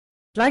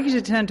I'd like you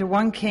to turn to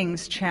 1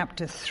 Kings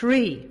chapter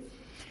 3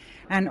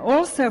 and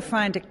also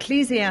find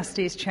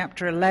Ecclesiastes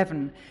chapter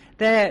 11.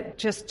 They're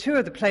just two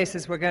of the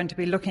places we're going to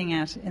be looking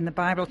at in the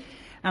Bible.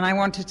 And I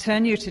want to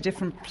turn you to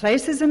different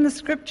places in the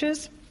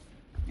Scriptures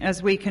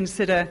as we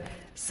consider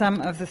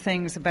some of the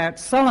things about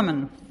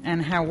Solomon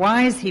and how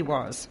wise he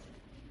was.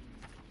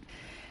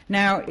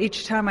 Now,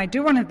 each time I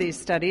do one of these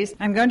studies,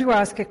 I'm going to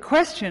ask a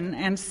question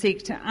and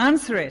seek to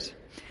answer it.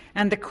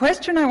 And the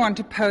question I want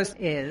to pose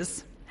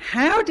is,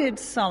 how did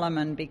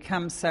Solomon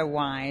become so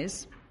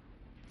wise?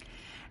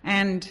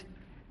 And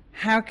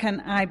how can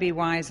I be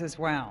wise as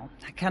well?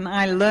 Can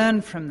I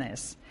learn from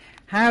this?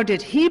 How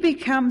did he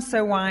become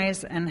so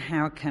wise, and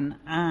how can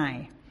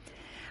I?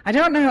 I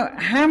don't know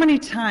how many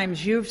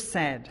times you've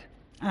said,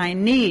 I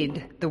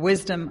need the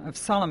wisdom of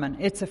Solomon.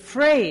 It's a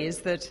phrase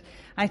that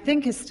I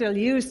think is still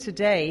used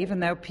today,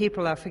 even though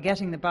people are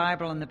forgetting the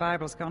Bible and the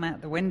Bible's gone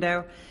out the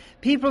window.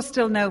 People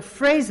still know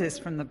phrases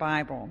from the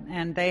Bible,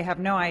 and they have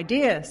no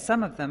idea,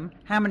 some of them,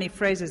 how many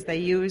phrases they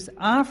use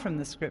are from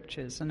the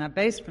Scriptures and are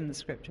based from the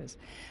Scriptures.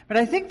 But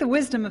I think the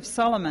wisdom of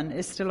Solomon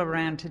is still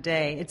around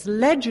today. It's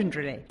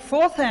legendary.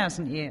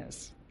 4,000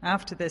 years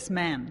after this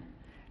man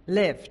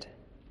lived,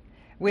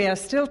 we are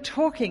still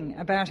talking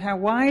about how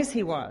wise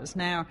he was.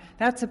 Now,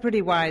 that's a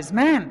pretty wise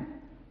man.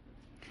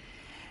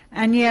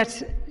 And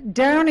yet,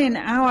 down in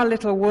our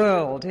little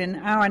world, in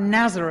our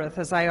Nazareth,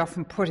 as I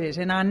often put it,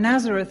 in our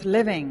Nazareth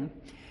living,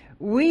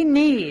 we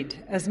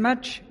need as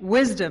much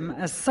wisdom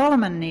as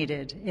Solomon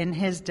needed in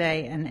his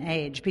day and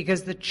age,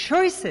 because the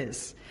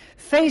choices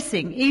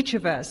facing each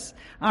of us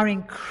are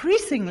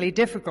increasingly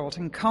difficult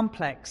and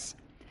complex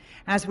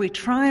as we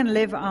try and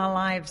live our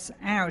lives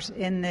out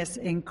in this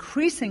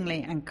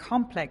increasingly and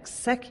complex,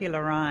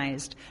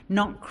 secularized,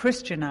 not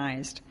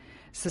Christianized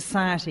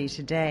society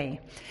today.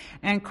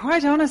 And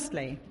quite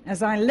honestly,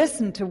 as I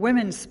listen to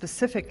women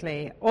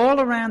specifically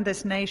all around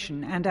this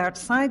nation and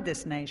outside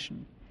this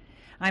nation,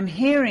 I'm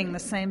hearing the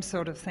same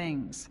sort of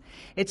things.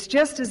 It's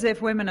just as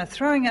if women are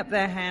throwing up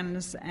their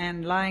hands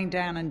and lying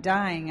down and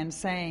dying and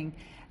saying,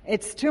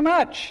 it's too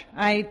much.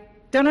 I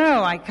don't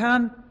know. I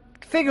can't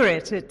figure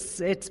it.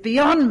 It's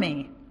beyond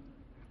me.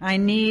 I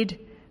need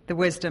the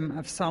wisdom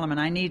of Solomon.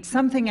 I need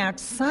something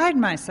outside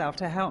myself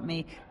to help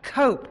me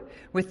cope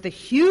with the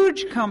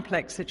huge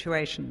complex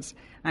situations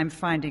I'm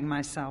finding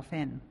myself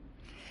in.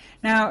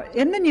 Now,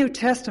 in the New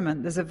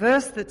Testament, there's a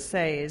verse that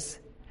says,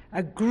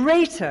 a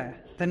greater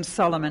than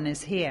Solomon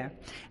is here.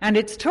 And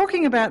it's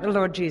talking about the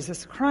Lord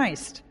Jesus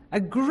Christ.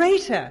 A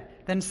greater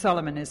than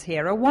Solomon is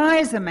here, a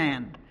wiser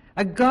man,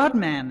 a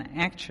God-man,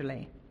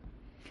 actually.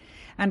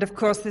 And of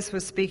course, this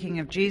was speaking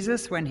of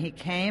Jesus when he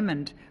came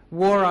and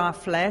wore our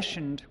flesh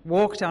and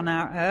walked on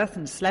our earth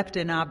and slept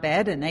in our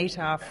bed and ate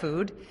our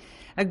food.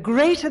 A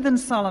greater than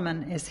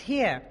Solomon is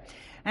here.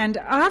 And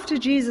after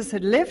Jesus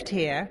had lived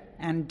here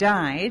and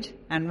died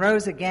and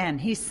rose again,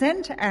 he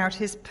sent out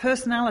his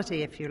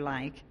personality, if you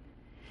like,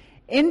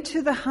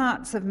 into the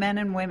hearts of men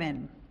and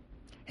women.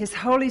 His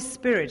Holy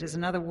Spirit is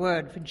another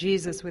word for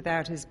Jesus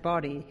without his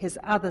body, his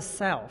other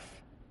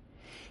self.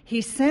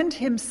 He sent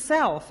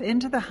himself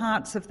into the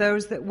hearts of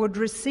those that would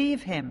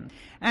receive him.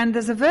 And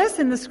there's a verse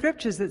in the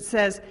Scriptures that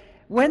says,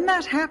 when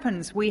that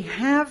happens, we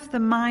have the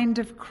mind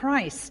of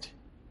Christ.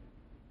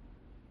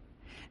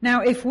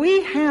 Now, if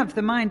we have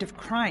the mind of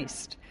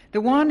Christ,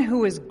 the one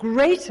who is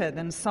greater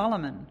than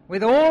Solomon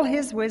with all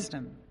his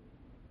wisdom,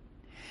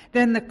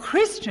 then the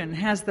Christian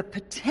has the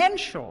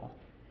potential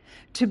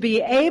to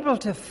be able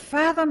to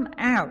fathom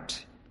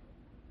out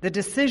the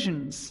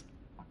decisions,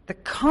 the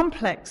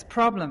complex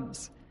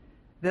problems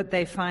that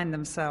they find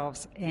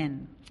themselves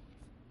in.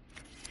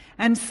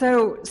 And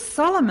so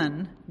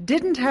Solomon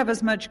didn't have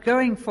as much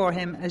going for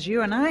him as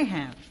you and I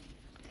have.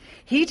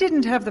 He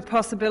didn't have the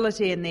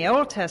possibility in the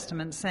Old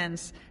Testament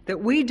sense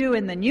that we do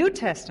in the New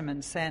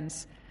Testament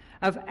sense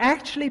of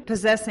actually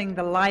possessing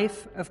the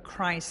life of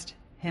Christ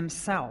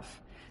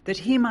himself, that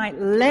he might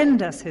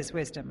lend us his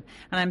wisdom.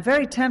 And I'm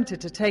very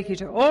tempted to take you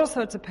to all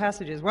sorts of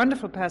passages,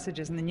 wonderful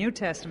passages in the New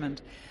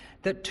Testament,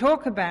 that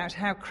talk about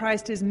how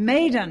Christ is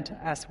made unto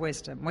us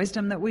wisdom,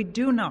 wisdom that we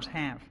do not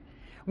have,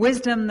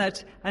 wisdom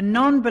that a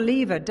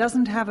non-believer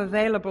doesn't have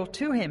available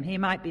to him. He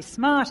might be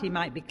smart, he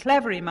might be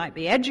clever, he might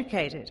be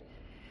educated,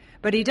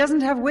 but he doesn't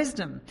have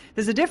wisdom.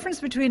 There's a difference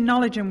between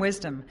knowledge and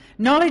wisdom.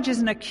 Knowledge is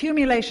an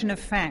accumulation of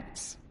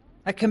facts,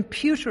 a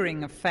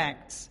computering of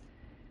facts,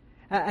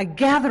 a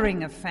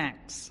gathering of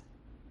facts.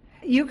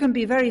 You can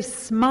be very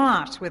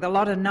smart with a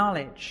lot of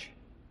knowledge,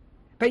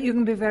 but you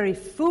can be very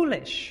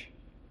foolish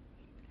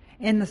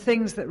in the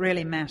things that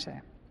really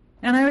matter.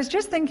 And I was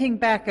just thinking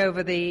back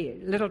over the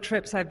little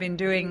trips I've been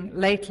doing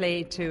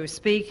lately to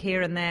speak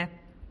here and there,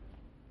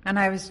 and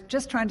I was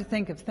just trying to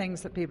think of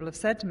things that people have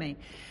said to me.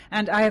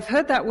 And I have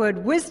heard that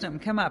word wisdom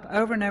come up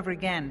over and over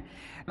again.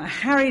 A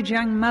harried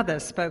young mother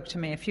spoke to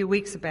me a few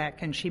weeks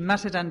back, and she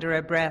muttered under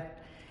her breath,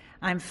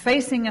 I'm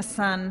facing a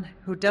son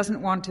who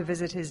doesn't want to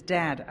visit his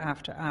dad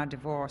after our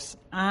divorce.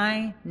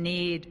 I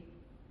need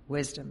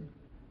wisdom.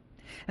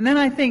 And then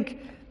I think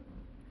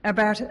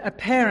about a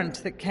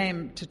parent that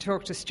came to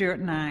talk to Stuart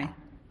and I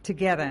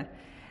together,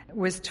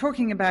 was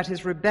talking about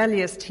his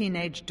rebellious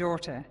teenage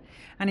daughter.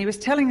 And he was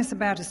telling us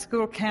about a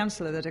school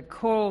counselor that had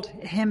called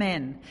him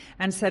in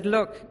and said,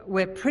 look,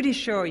 we're pretty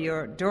sure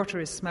your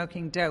daughter is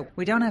smoking dope.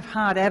 We don't have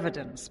hard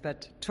evidence,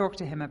 but talk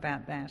to him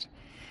about that.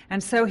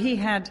 And so he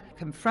had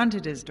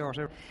confronted his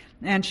daughter,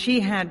 and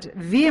she had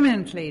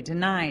vehemently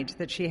denied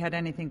that she had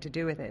anything to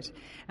do with it.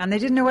 And they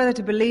didn't know whether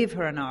to believe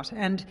her or not.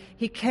 And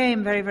he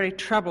came very, very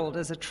troubled,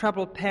 as a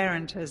troubled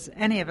parent as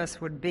any of us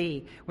would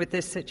be with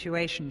this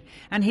situation.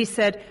 And he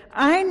said,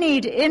 I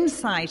need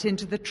insight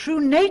into the true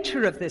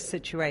nature of this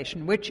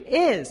situation, which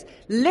is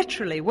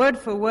literally, word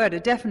for word, a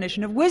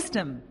definition of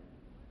wisdom.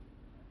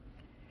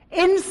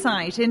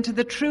 Insight into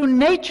the true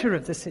nature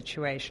of the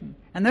situation.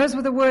 And those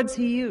were the words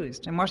he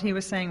used. And what he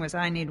was saying was,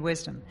 I need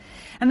wisdom.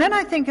 And then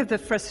I think of the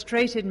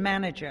frustrated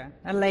manager,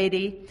 a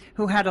lady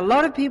who had a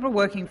lot of people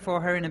working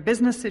for her in a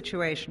business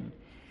situation.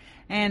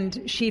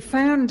 And she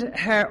found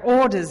her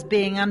orders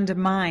being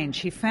undermined.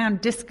 She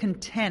found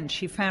discontent.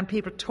 She found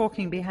people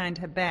talking behind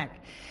her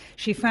back.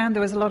 She found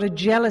there was a lot of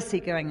jealousy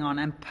going on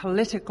and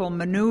political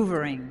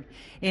maneuvering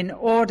in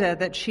order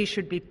that she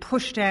should be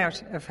pushed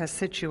out of her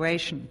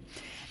situation.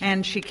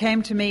 And she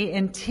came to me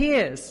in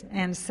tears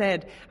and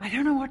said, I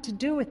don't know what to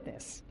do with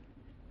this.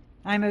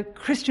 I'm a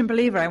Christian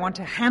believer. I want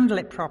to handle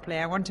it properly.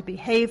 I want to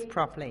behave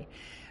properly.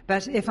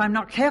 But if I'm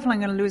not careful,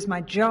 I'm going to lose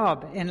my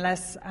job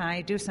unless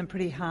I do some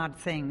pretty hard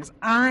things.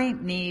 I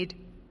need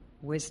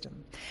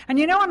wisdom. And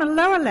you know, on a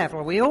lower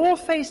level, we all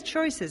face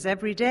choices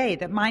every day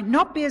that might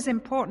not be as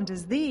important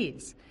as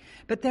these,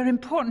 but they're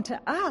important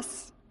to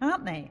us,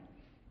 aren't they?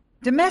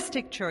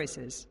 Domestic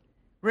choices,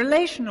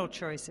 relational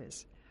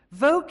choices,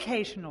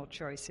 vocational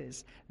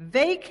choices,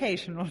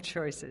 vacational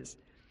choices,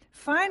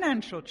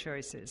 financial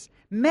choices,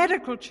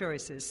 medical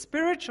choices,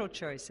 spiritual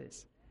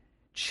choices.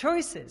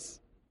 Choices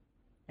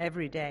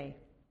every day.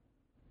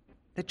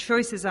 The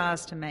choice is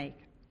ours to make.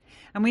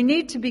 And we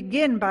need to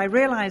begin by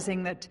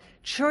realizing that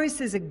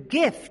choice is a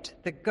gift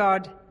that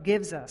God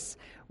gives us.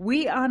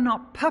 We are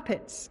not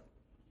puppets.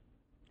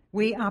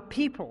 We are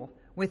people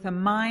with a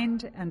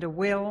mind and a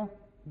will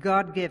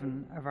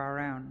God-given of our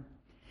own.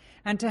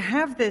 And to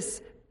have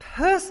this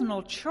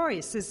personal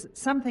choice is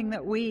something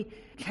that we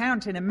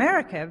count in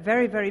America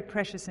very, very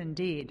precious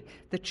indeed.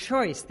 The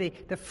choice,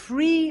 the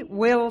free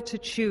will to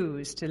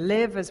choose, to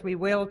live as we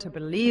will, to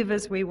believe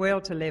as we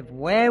will, to live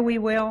where we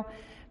will.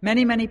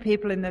 Many, many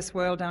people in this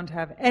world don't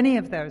have any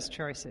of those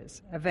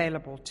choices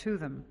available to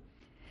them.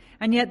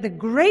 And yet the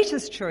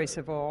greatest choice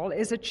of all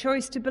is a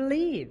choice to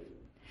believe.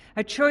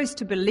 A choice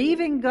to believe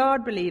in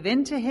God, believe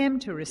into Him,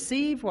 to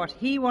receive what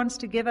He wants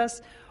to give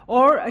us,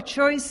 or a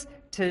choice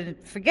to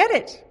forget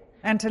it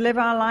and to live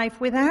our life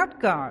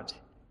without God,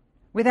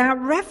 without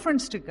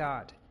reference to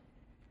God,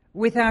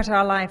 without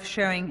our life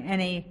showing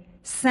any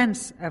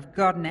sense of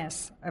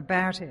Godness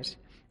about it.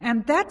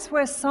 And that's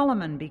where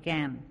Solomon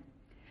began,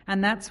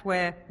 and that's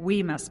where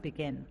we must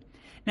begin.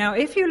 Now,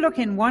 if you look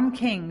in 1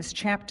 Kings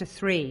chapter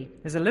 3,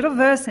 there's a little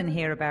verse in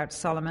here about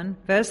Solomon,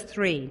 verse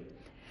 3.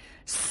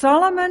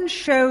 Solomon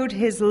showed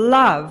his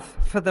love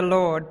for the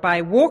Lord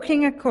by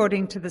walking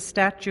according to the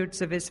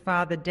statutes of his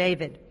father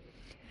David.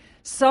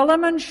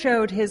 Solomon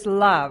showed his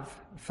love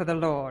for the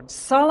Lord.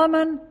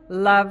 Solomon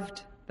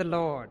loved the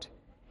Lord.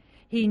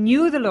 He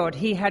knew the Lord.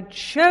 He had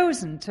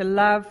chosen to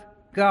love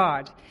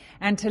God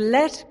and to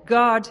let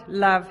God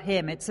love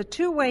him. It's a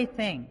two-way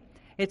thing.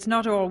 It's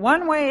not all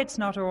one way, it's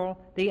not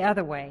all the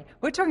other way.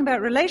 We're talking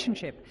about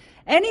relationship.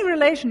 Any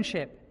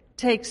relationship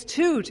takes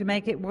two to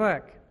make it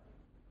work.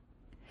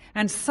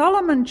 And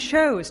Solomon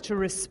chose to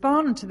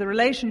respond to the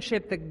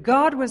relationship that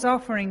God was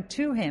offering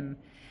to him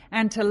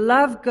and to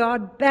love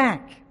God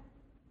back.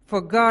 For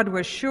God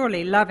was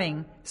surely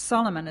loving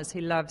Solomon as he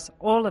loves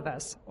all of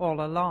us all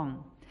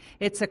along.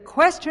 It's a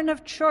question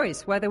of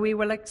choice whether we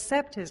will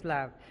accept his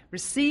love,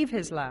 receive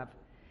his love,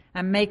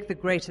 and make the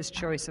greatest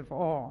choice of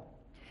all.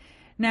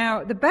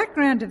 Now, the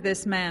background of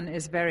this man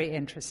is very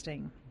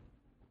interesting.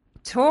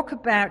 Talk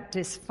about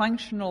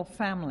dysfunctional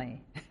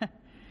family.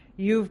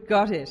 You've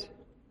got it.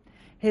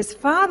 His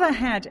father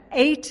had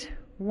 8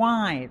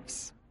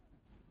 wives.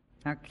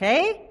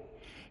 Okay?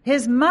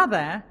 His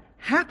mother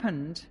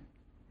happened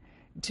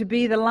to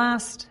be the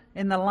last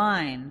in the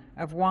line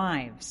of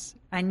wives,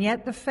 and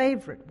yet the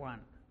favorite one.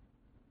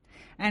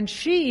 And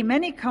she,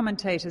 many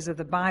commentators of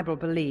the Bible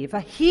believe, a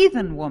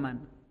heathen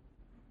woman,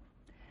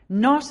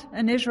 not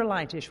an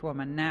Israelitish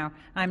woman. Now,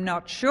 I'm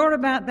not sure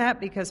about that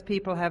because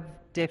people have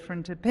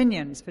different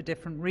opinions for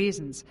different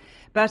reasons,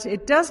 but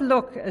it does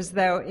look as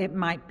though it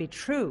might be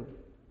true.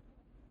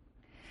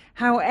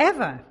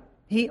 However,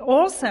 he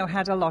also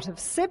had a lot of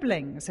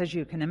siblings, as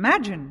you can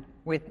imagine,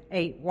 with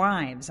 8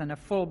 wives and a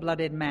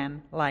full-blooded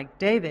man like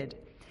David.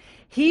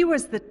 He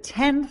was the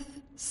 10th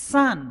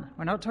son.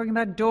 We're not talking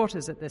about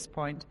daughters at this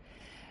point.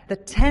 The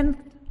 10th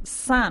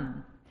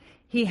son.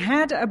 He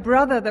had a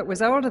brother that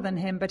was older than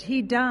him, but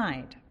he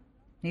died.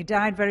 He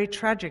died very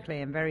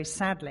tragically and very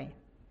sadly.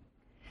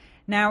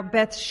 Now,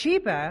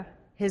 Bathsheba,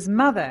 his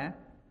mother,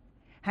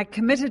 had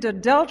committed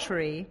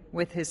adultery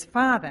with his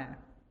father.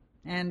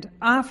 And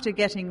after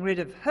getting rid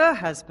of her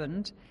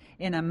husband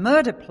in a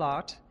murder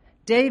plot,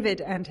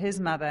 David and his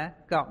mother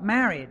got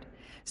married.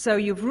 So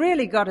you've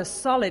really got a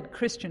solid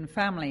Christian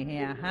family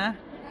here, huh?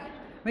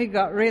 We've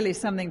got really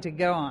something to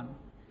go on.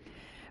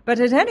 But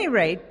at any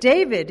rate,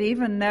 David,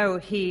 even though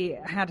he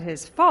had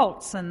his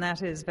faults, and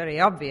that is very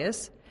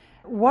obvious,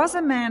 was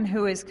a man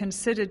who is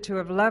considered to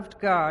have loved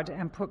God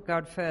and put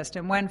God first.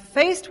 And when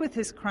faced with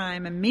his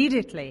crime,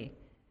 immediately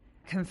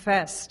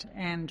confessed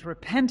and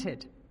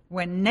repented.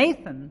 When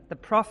Nathan, the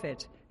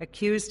prophet,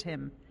 accused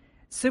him,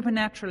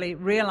 supernaturally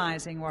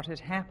realizing what had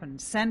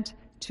happened, sent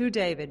to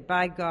David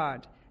by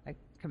God,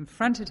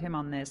 confronted him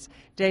on this,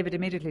 David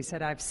immediately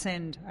said, "I've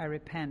sinned, I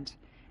repent,"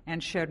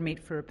 and showed meat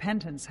for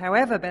repentance.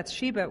 However,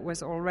 Bathsheba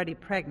was already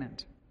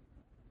pregnant.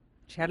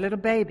 She had a little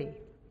baby.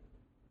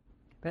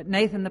 But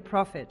Nathan the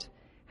prophet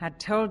had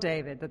told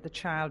David that the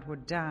child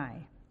would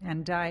die,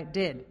 and die it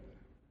did.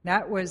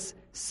 That was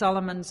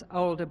Solomon's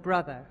older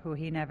brother, who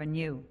he never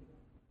knew.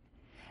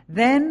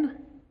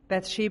 Then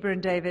Bathsheba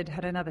and David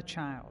had another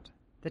child,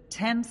 the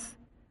 10th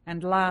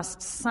and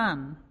last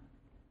son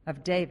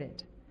of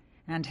David,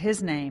 and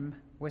his name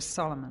was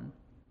Solomon.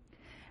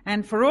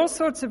 And for all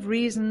sorts of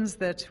reasons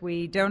that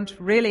we don't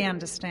really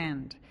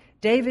understand,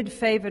 David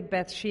favored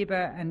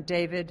Bathsheba and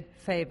David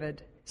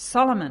favored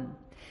Solomon.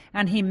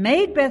 And he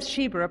made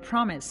Bathsheba a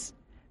promise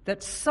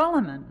that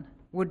Solomon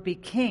would be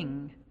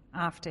king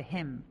after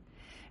him.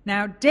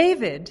 Now,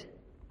 David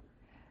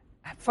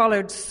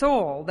followed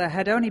Saul. There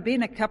had only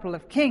been a couple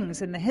of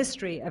kings in the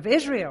history of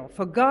Israel,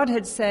 for God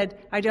had said,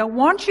 "I don't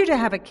want you to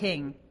have a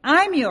king.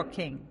 I'm your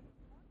king."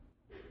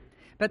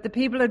 But the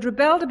people had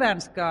rebelled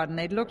against God, and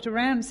they'd looked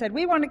around and said,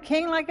 "We want a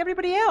king like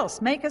everybody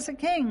else. Make us a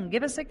king.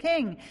 Give us a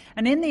king."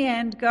 And in the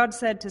end, God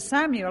said to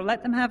Samuel,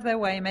 "Let them have their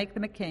way. Make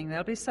them a king.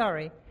 They'll be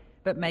sorry,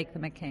 but make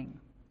them a king."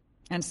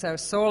 And so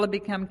Saul had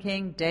become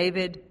king,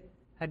 David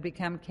had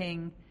become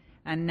king,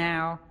 and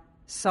now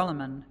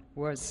Solomon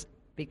was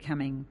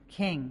becoming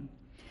king.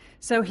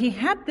 So he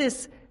had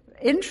this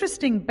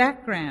interesting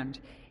background.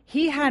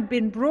 He had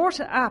been brought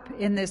up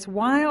in this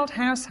wild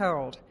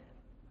household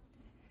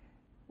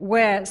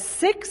where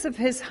 6 of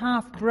his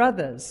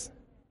half-brothers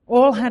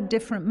all had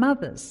different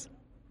mothers.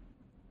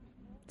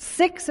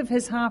 6 of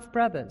his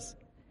half-brothers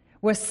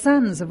were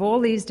sons of all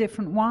these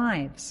different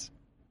wives.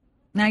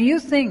 Now you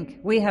think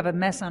we have a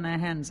mess on our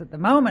hands at the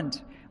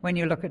moment when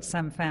you look at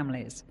some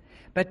families,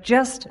 but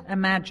just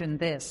imagine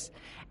this.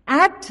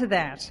 Add to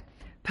that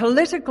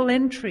political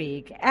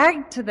intrigue,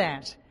 add to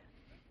that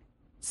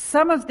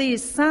some of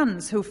these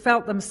sons who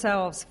felt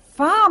themselves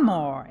far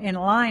more in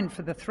line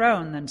for the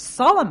throne than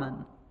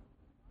Solomon,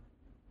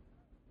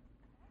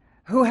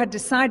 who had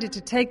decided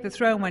to take the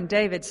throne when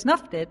David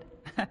snuffed it.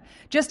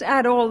 Just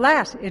add all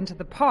that into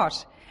the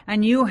pot,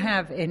 and you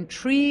have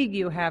intrigue,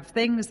 you have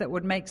things that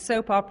would make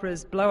soap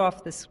operas blow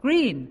off the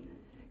screen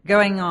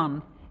going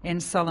on in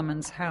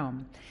Solomon's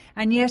home.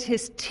 And yet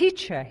his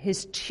teacher,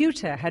 his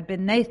tutor, had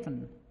been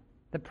Nathan,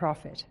 the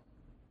prophet.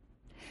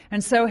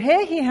 And so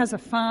here he has a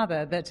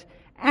father that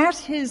at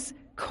his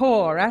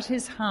core, at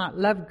his heart,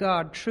 loved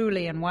God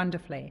truly and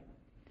wonderfully.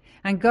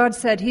 And God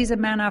said, "He's a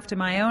man after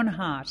my own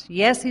heart."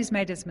 Yes, he's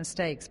made his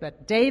mistakes,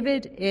 but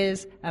David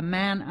is a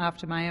man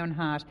after my own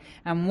heart.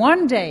 And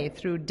one day,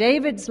 through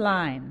David's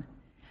line,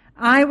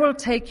 I will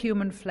take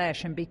human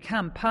flesh and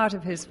become part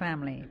of his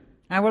family.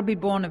 I will be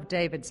born of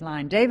David's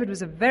line. David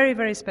was a very,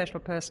 very special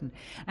person.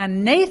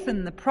 And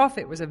Nathan, the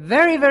prophet, was a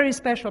very, very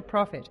special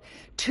prophet.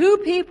 2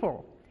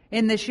 people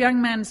in this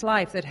young man's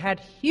life that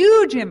had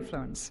huge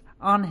influence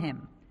on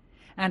him.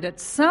 And at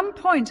some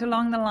point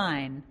along the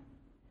line,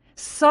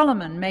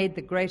 Solomon made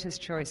the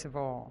greatest choice of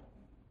all,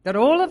 that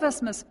all of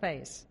us must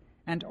face,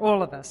 and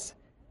all of us,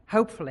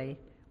 hopefully,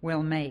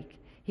 will make.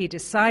 He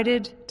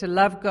decided to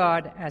love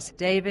God as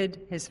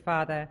David, his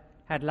father,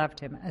 had loved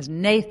him, as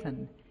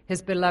Nathan,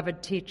 his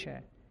beloved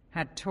teacher,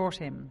 had taught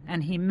him,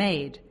 and he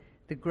made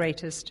the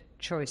greatest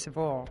choice of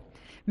all.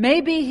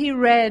 Maybe he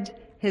read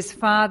his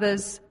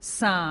father's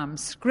psalm,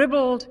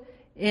 scribbled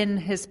in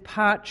his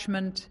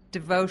parchment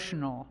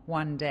devotional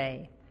one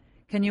day.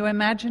 Can you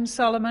imagine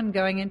Solomon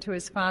going into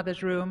his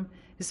father's room?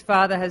 His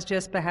father has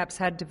just perhaps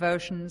had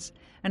devotions,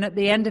 and at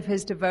the end of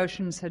his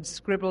devotions had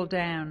scribbled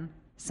down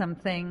some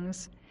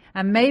things,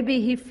 and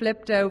maybe he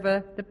flipped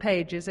over the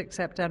pages,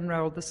 except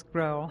unrolled the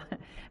scroll,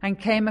 and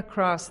came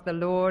across, "The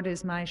Lord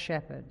is my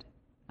shepherd,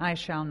 I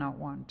shall not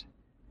want.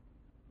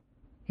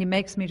 He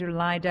makes me to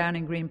lie down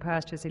in green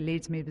pastures. He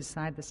leads me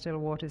beside the still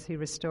waters. He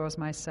restores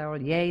my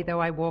soul. Yea, though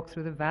I walk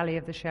through the valley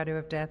of the shadow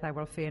of death, I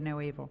will fear no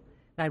evil.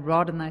 Thy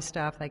rod and thy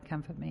staff, they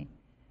comfort me.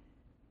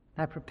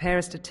 Thou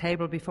preparest a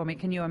table before me."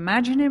 Can you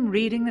imagine him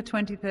reading the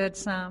 23rd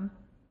Psalm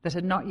that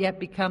had not yet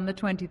become the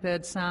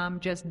 23rd Psalm,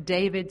 just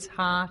David's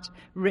heart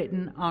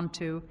written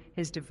onto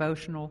his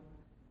devotional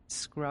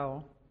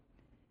scroll?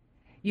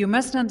 You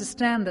must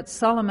understand that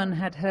Solomon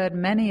had heard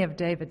many of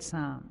David's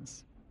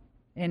psalms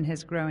in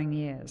his growing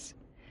years.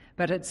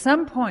 But at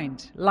some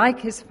point, like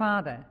his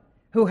father,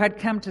 who had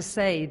come to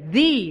say,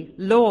 "The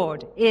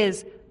Lord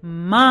is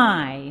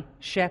my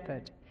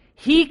shepherd,"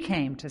 he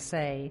came to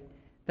say,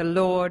 The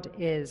Lord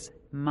is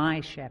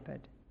my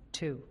shepherd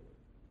too.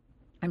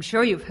 I'm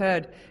sure you've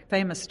heard a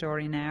famous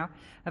story now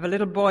of a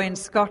little boy in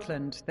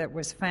Scotland that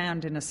was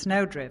found in a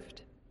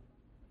snowdrift.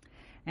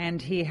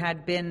 And he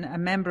had been a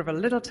member of a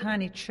little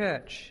tiny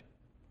church.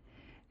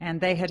 And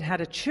they had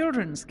had a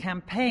children's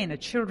campaign, a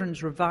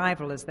children's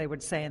revival, as they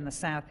would say in the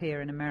South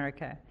here in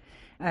America.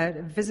 A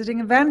visiting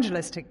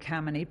evangelist had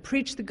come and he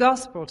preached the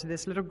gospel to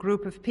this little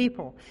group of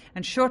people.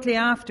 And shortly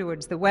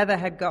afterwards, the weather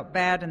had got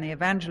bad and the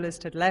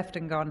evangelist had left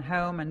and gone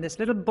home. And this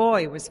little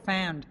boy was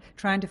found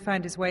trying to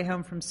find his way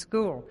home from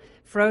school,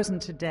 frozen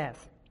to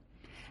death.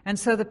 And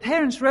so the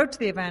parents wrote to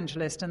the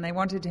evangelist and they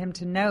wanted him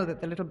to know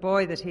that the little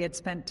boy that he had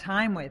spent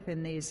time with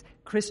in these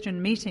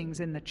Christian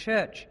meetings in the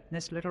church,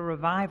 this little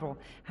revival,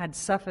 had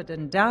suffered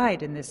and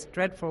died in this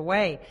dreadful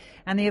way.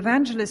 And the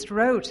evangelist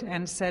wrote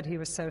and said he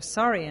was so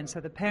sorry. And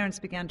so the parents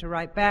began to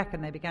write back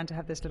and they began to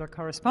have this little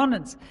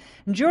correspondence.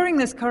 And during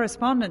this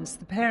correspondence,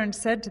 the parents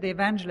said to the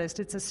evangelist,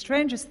 it's the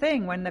strangest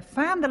thing, when they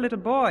found the little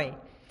boy,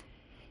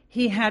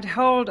 he had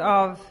hold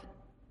of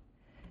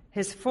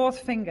his fourth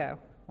finger.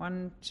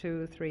 1,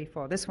 2, 3,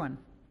 4, this one.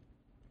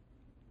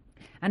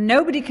 And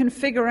nobody can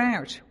figure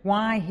out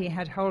why he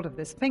had hold of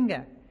this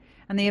finger.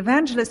 And the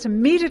evangelist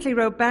immediately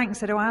wrote back and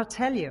said, oh, I'll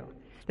tell you.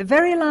 The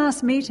very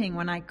last meeting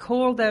when I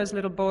called those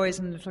little boys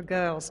and little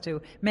girls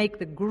to make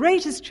the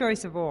greatest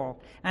choice of all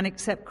and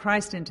accept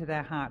Christ into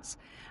their hearts,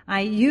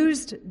 I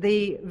used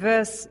the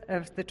verse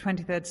of the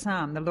 23rd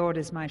Psalm, the Lord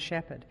is my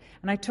shepherd.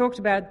 And I talked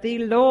about the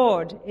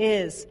Lord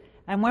is,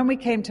 and when we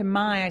came to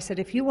I said,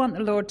 if you want the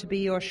Lord to be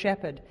your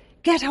shepherd,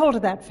 get hold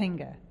of that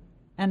finger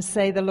and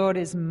say, the Lord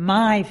is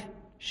my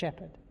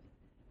shepherd.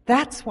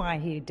 That's why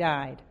he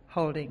died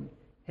holding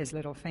his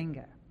little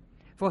finger,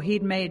 for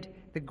he'd made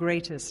the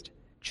greatest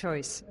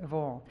choice of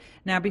all.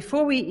 Now,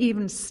 before we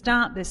even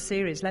start this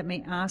series, let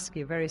me ask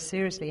you very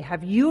seriously,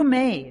 have you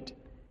made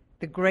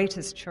the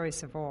greatest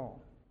choice of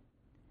all?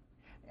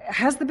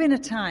 Has there been a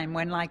time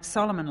when, like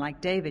Solomon, like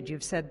David,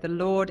 you've said, the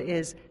Lord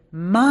is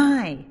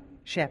my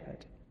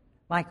shepherd,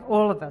 like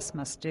all of us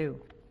must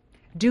do?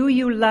 Do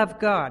you love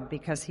God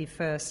because he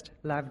first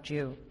loved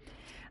you?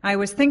 I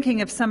was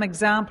thinking of some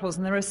examples,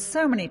 and there are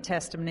so many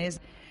testimonies,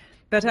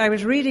 but I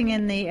was reading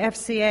in the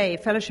FCA,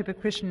 Fellowship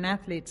of Christian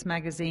Athletes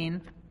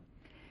magazine,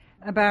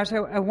 about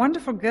a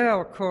wonderful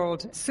girl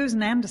called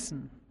Susan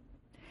Anderson.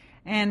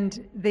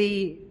 And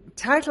the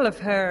title of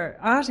her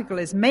article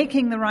is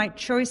Making the Right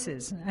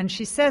Choices. And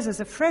she says,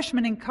 as a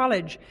freshman in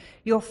college,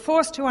 you're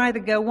forced to either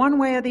go one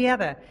way or the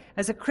other.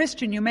 As a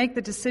Christian, you make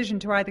the decision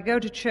to either go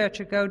to church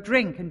or go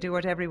drink and do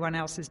what everyone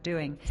else is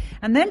doing.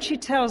 And then she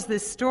tells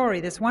this story,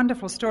 this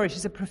wonderful story.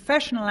 She's a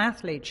professional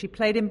athlete. She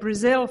played in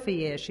Brazil for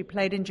years. She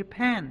played in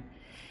Japan.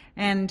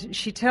 And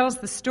she tells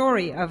the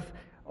story of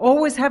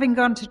always having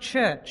gone to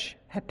church,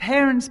 her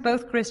parents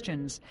both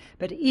Christians,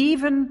 but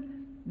even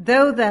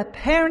though their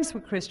parents were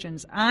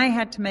Christians, I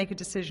had to make a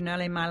decision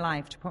early in my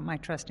life to put my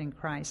trust in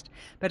Christ.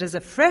 But as a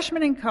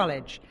freshman in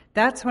college,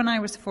 that's when I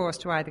was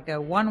forced to either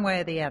go one way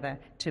or the other,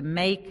 to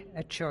make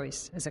a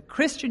choice. As a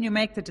Christian, you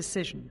make the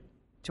decision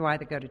to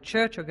either go to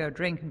church or go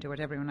drink and do what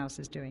everyone else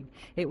is doing.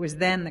 It was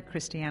then that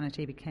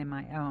Christianity became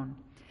my own.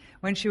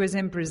 When she was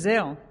in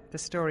Brazil, the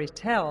story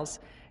tells,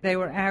 they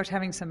were out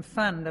having some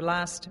fun the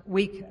last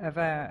week of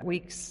a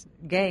week's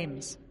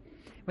games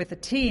with a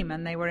team,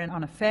 and they were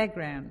on a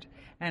fairground.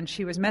 And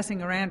she was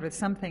messing around with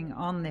something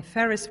on the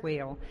Ferris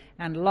wheel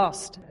and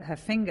lost her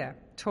finger,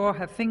 tore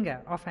her finger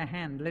off her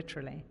hand,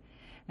 literally.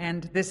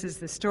 And this is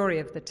the story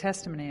of the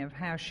testimony of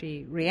how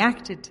she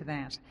reacted to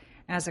that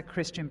as a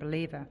Christian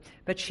believer.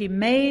 But she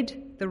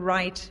made the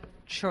right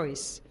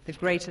choice, the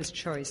greatest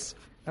choice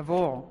of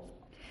all.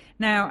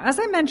 Now, as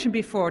I mentioned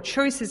before,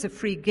 choice is a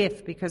free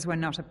gift because we're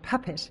not a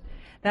puppet.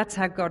 That's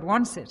how God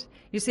wants it.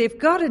 You see, if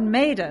God had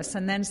made us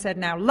and then said,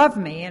 now love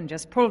me, and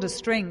just pulled a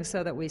string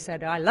so that we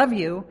said, I love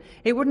you,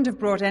 it wouldn't have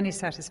brought any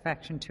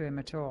satisfaction to him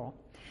at all.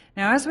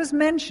 Now, as was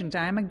mentioned,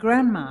 I am a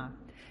grandma,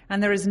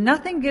 and there is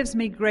nothing gives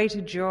me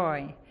greater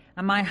joy,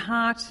 and my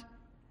heart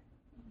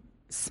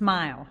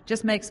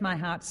just makes my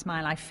heart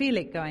smile. I feel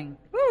it going,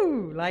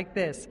 woo, like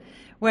this.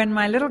 When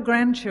my little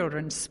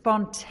grandchildren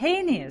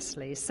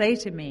spontaneously say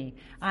to me,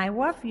 I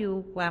love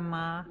you,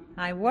 Grandma,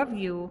 I love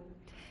you.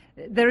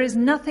 There is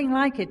nothing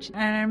like it.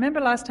 And I remember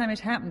last time it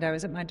happened, I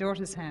was at my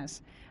daughter's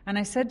house, and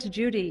I said to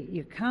Judy,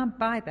 you can't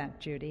buy that,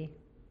 Judy.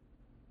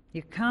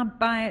 You can't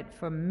buy it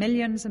for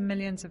millions and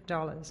millions of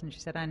dollars. And she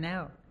said, I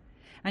know.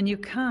 And you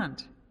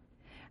can't.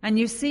 And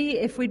you see,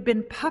 if we'd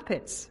been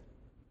puppets,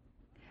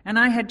 and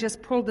I had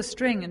just pulled the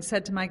string and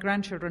said to my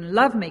grandchildren,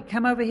 love me,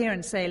 come over here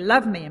and say,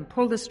 love me, and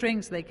pull the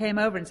string so they came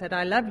over and said,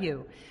 I love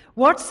you,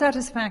 what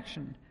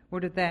satisfaction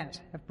would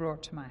that have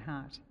brought to my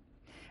heart?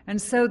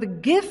 And so the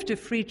gift of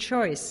free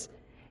choice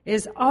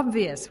is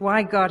obvious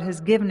why God has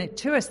given it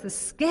to us. The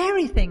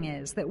scary thing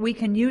is that we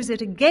can use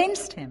it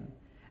against him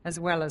as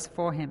well as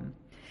for him.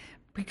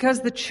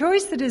 Because the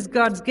choice that is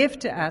God's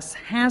gift to us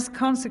has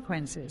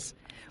consequences.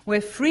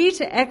 We're free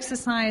to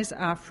exercise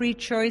our free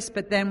choice,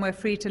 but then we're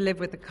free to live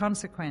with the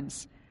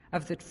consequence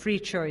of the free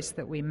choice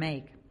that we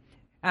make.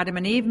 Adam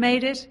and Eve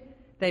made it.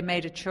 They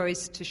made a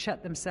choice to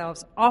shut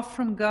themselves off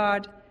from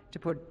God, to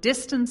put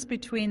distance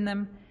between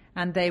them,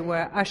 and they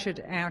were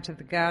ushered out of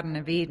the Garden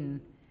of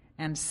Eden,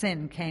 and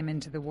sin came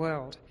into the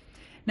world.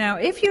 Now,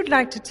 if you'd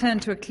like to turn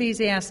to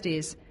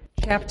Ecclesiastes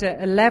chapter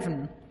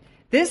 11,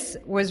 this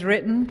was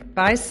written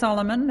by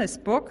Solomon, this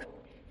book.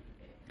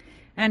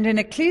 And in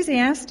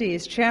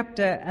Ecclesiastes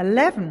chapter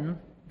 11,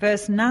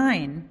 verse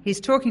 9, he's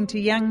talking to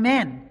young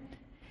men.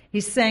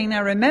 He's saying,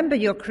 now remember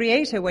your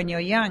Creator when you're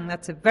young.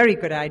 That's a very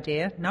good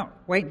idea. Not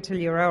wait until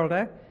you're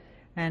older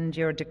and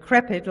you're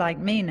decrepit like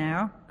me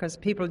now, because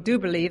people do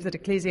believe that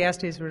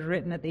Ecclesiastes was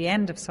written at the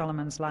end of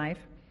Solomon's life.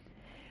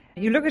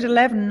 You look at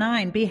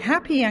 11:9, be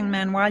happy, young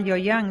man, while you're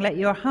young. Let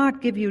your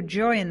heart give you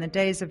joy in the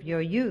days of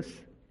your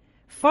youth.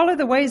 Follow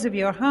the ways of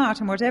your heart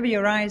and whatever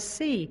your eyes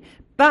see.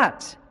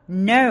 But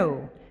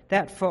know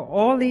that for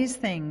all these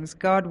things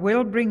God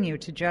will bring you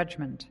to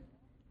judgment.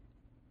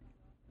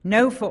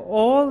 Know for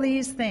all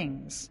these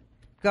things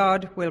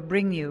God will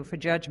bring you for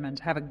judgment.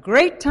 Have a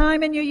great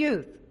time in your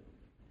youth.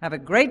 Have a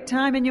great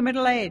time in your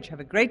middle age. Have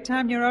a great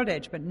time in your old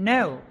age. But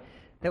know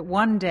that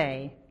one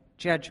day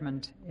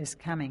judgment is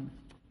coming.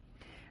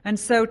 And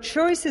so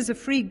choice is a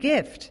free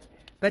gift,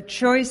 but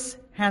choice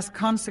has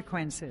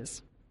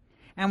consequences.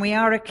 And we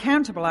are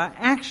accountable. Our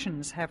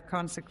actions have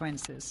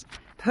consequences.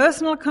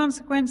 Personal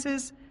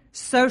consequences,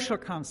 social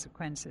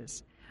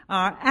consequences.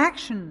 Our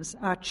actions,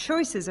 our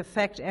choices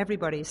affect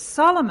everybody.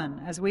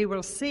 Solomon, as we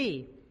will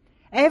see,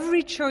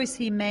 every choice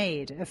he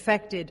made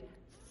affected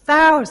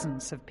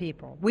thousands of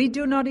people. We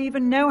do not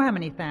even know how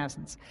many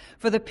thousands.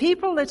 For the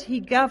people that he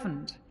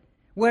governed,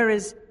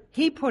 whereas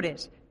he put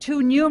it,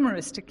 too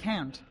numerous to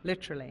count,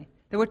 literally.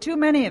 There were too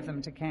many of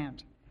them to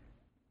count.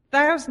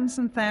 Thousands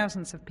and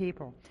thousands of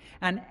people.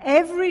 And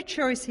every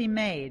choice he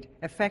made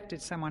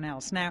affected someone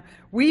else. Now,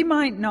 we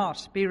might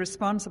not be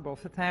responsible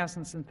for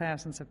thousands and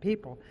thousands of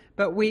people,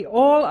 but we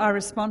all are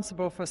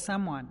responsible for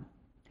someone.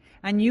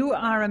 And you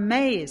are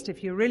amazed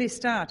if you really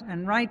start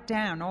and write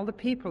down all the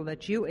people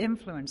that you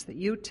influence, that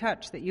you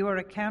touch, that you are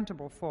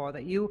accountable for,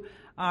 that you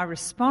are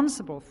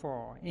responsible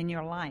for in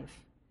your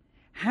life.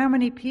 How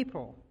many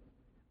people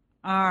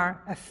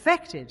are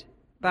affected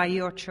by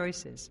your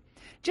choices?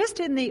 Just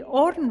in the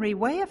ordinary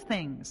way of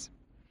things.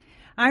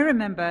 I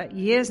remember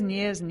years and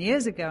years and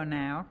years ago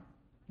now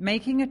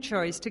making a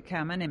choice to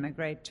come and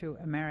immigrate to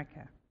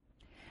America.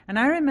 And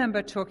I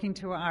remember talking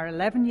to our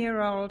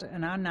 11-year-old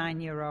and our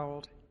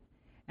 9-year-old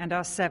and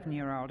our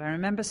 7-year-old. I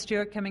remember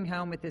Stuart coming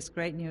home with this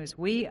great news.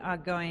 We are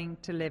going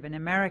to live in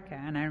America.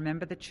 And I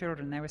remember the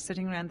children. They were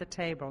sitting around the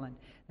table and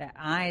their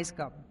eyes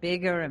got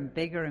bigger and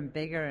bigger and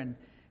bigger, and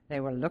they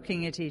were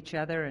looking at each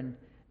other, and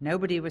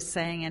nobody was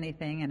saying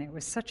anything, and it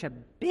was such a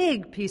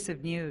big piece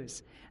of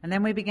news. And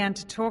then we began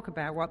to talk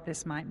about what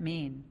this might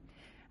mean.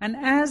 And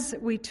as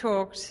we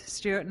talked,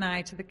 Stuart and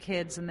I, to the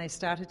kids, and they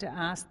started to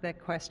ask their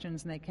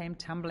questions, and they came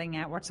tumbling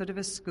out, what sort of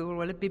a school?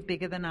 Will it be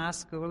bigger than our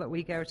school that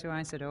we go to?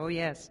 I said, oh,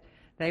 yes.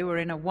 They were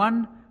in a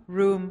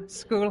one-room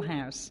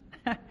schoolhouse,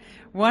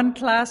 one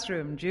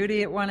classroom,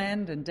 Judy at one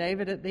end and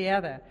David at the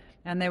other.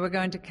 And they were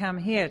going to come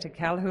here to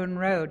Calhoun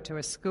Road to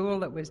a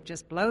school that would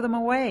just blow them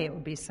away. It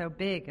would be so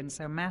big and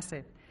so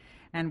massive.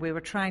 And we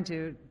were trying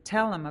to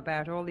tell them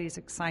about all these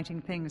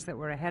exciting things that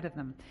were ahead of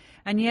them.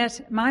 And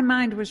yet my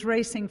mind was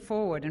racing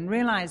forward and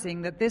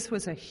realizing that this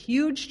was a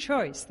huge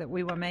choice that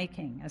we were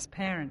making as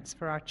parents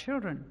for our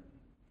children.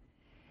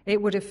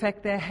 It would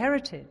affect their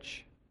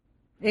heritage.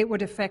 It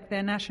would affect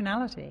their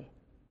nationality.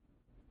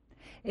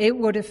 It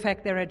would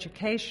affect their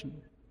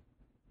education.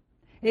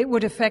 It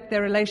would affect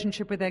their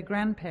relationship with their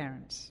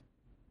grandparents.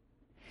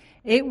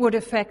 It would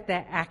affect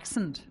their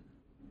accent.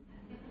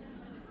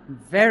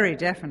 Very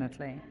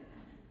definitely.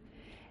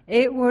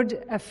 It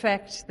would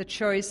affect the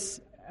choice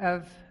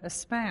of a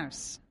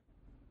spouse.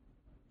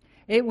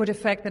 It would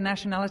affect the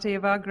nationality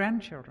of our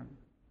grandchildren.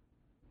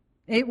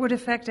 It would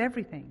affect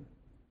everything.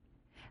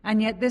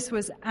 And yet this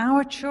was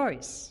our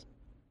choice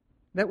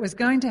that was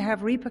going to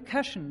have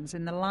repercussions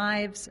in the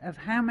lives of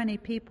how many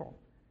people?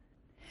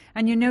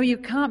 And you know, you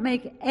can't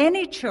make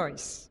any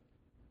choice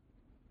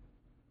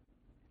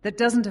that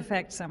doesn't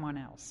affect someone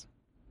else.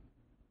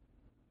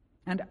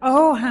 And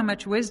oh, how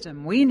much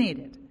wisdom we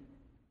needed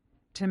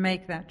to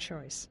make that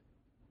choice.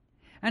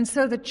 And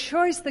so the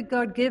choice that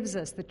God gives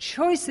us, the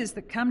choices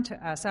that come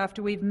to us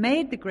after we've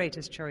made the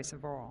greatest choice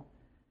of all,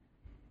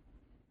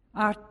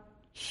 are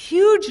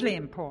hugely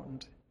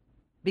important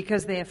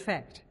because they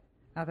affect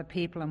other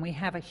people. And we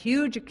have a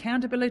huge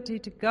accountability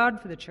to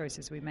God for the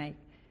choices we make,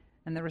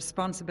 and the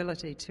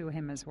responsibility to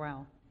him as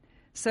well.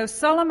 So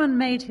Solomon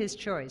made his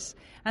choice,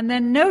 and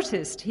then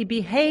noticed he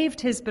behaved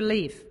his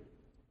belief.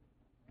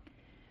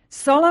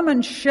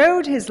 Solomon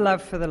showed his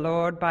love for the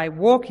Lord by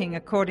walking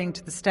according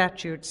to the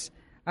statutes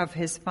of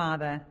his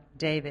father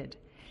David.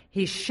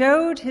 He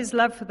showed his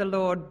love for the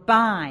Lord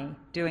by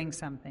doing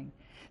something.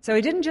 So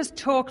he didn't just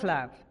talk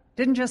love,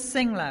 didn't just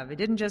sing love, he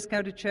didn't just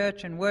go to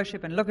church and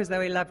worship and look as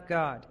though he loved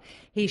God.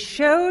 He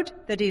showed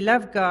that he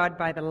loved God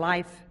by the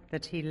life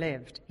that he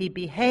lived. He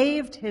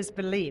behaved his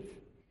belief.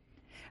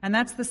 And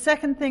that's the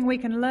second thing we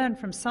can learn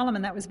from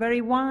Solomon. That was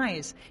very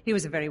wise. He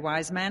was a very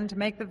wise man to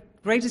make the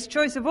greatest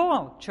choice of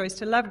all, choice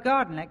to love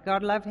God and let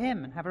God love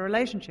him and have a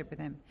relationship with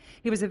him.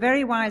 He was a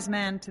very wise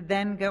man to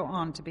then go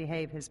on to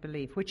behave his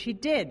belief, which he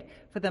did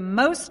for the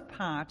most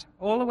part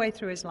all the way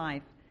through his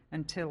life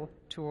until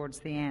towards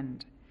the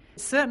end.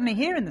 Certainly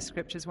here in the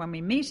scriptures, when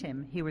we meet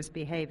him, he was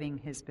behaving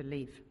his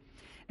belief.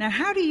 Now,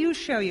 how do you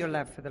show your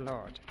love for the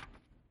Lord?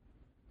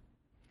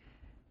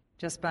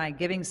 Just by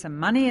giving some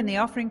money in the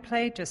offering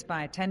plate, just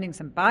by attending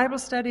some Bible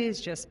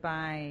studies, just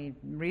by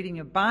reading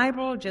your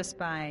Bible, just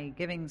by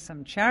giving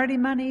some charity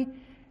money,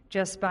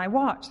 just by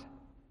what?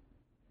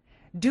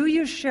 Do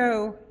you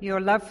show your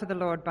love for the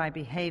Lord by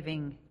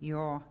behaving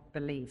your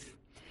belief?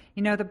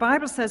 You know, the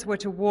Bible says we're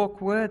to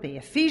walk worthy.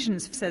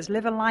 Ephesians says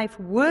live a life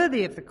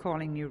worthy of the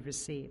calling you've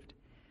received.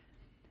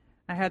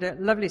 I had a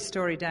lovely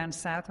story down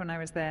south when I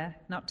was there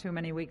not too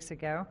many weeks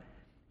ago.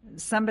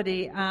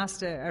 Somebody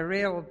asked a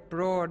real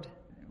broad,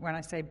 when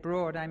I say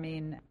broad, I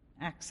mean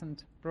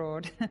accent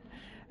broad,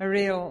 a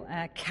real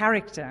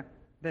character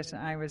that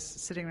I was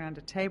sitting around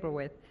a table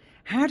with.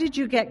 How did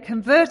you get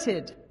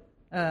converted,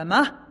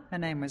 Irma? Her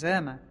name was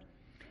Irma.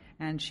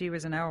 And she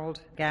was an old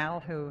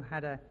gal who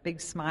had a big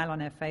smile on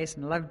her face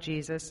and loved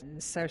Jesus.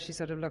 So she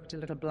sort of looked a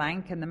little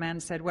blank, and the man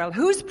said, well,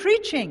 who's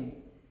preaching?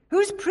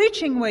 Who's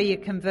preaching were you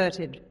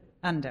converted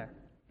under?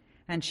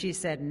 And she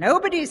said,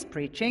 nobody's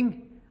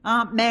preaching.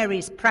 Aunt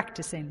Mary's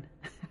practicing.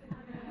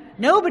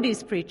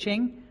 Nobody's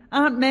preaching.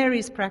 Aunt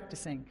Mary's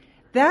practicing.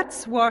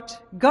 That's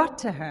what got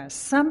to her.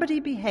 Somebody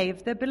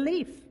behaved their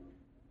belief.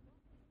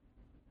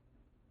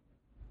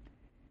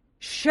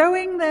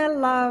 Showing their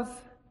love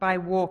by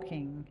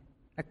walking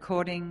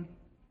according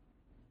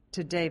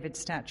to David's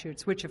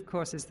statutes, which of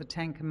course is the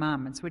Ten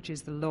Commandments, which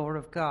is the law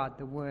of God,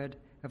 the word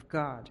of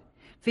God.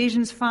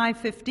 Ephesians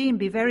 5:15,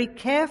 be very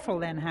careful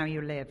then how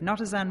you live,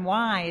 not as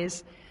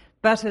unwise,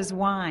 but as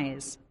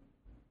wise.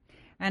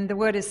 And the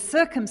word is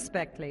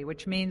circumspectly,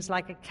 which means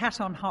like a cat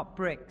on hot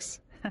bricks.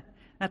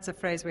 That's a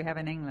phrase we have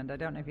in England. I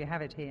don't know if you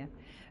have it here.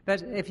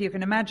 But if you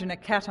can imagine a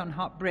cat on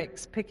hot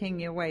bricks picking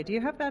your way. Do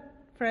you have that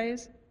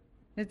phrase?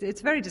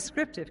 It's very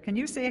descriptive. Can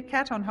you see a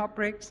cat on hot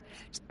bricks?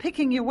 Just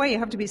picking your way. You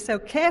have to be so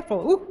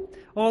careful,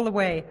 all the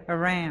way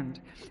around.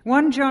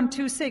 1 John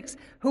 2:6,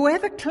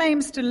 whoever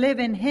claims to live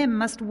in him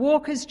must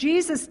walk as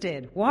Jesus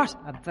did. What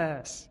a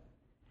verse.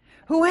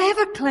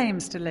 Whoever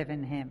claims to live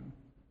in him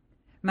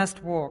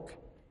must walk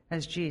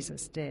as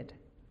Jesus did.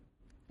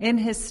 In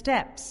his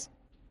steps.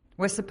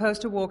 We're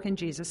supposed to walk in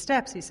Jesus'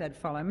 steps. He said,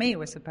 follow me.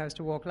 We're supposed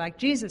to walk like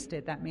Jesus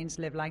did. That means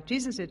live like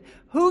Jesus did.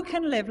 Who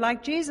can live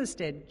like Jesus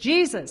did?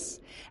 Jesus.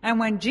 And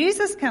when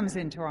Jesus comes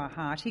into our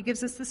heart, he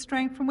gives us the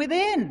strength from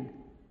within.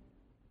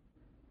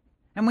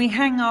 And we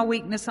hang our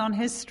weakness on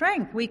his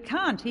strength. We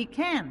can't. He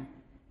can.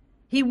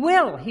 He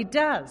will. He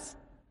does.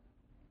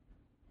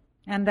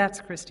 And that's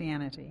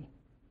Christianity.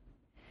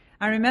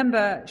 I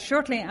remember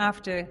shortly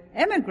after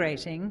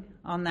emigrating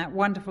on that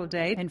wonderful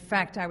day, in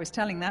fact, I was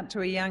telling that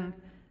to a young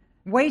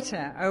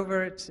waiter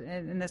over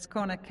in this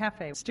corner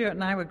cafe. Stuart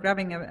and I were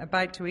grabbing a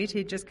bite to eat.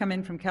 He'd just come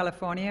in from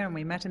California, and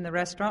we met in the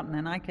restaurant, and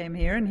then I came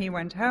here, and he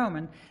went home.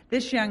 And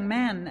this young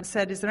man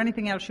said, is there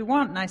anything else you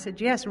want? And I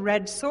said, yes,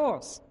 red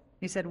sauce.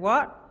 He said,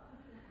 what?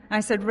 I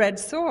said, red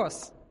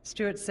sauce.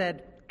 Stuart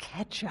said,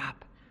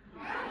 ketchup.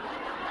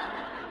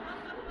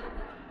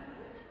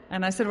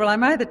 And I said, well,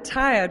 I'm either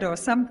tired or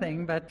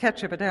something, but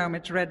ketchup at home,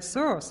 it's red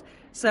sauce.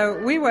 So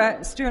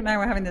Stuart and I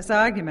were having this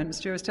argument.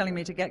 Stuart was telling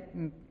me to get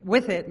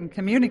with it and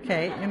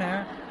communicate, you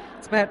know.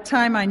 It's about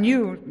time I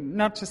knew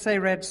not to say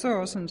red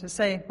sauce and to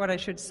say what I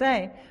should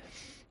say.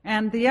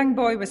 And the young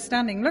boy was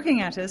standing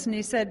looking at us, and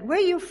he said, where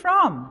are you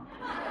from?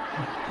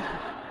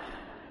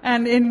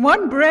 And in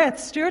one breath,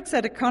 Stuart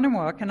said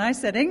Economwalk, and I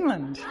said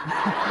England.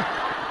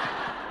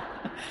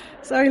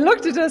 So he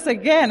looked at us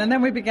again, and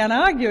then we began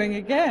arguing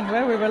again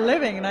where we were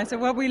living. And I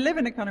said, well, we live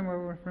in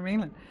Economwalk, we're from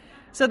England.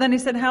 So then he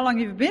said, how long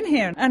have you been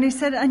here? And he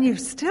said, and you've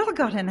still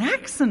got an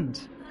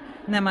accent.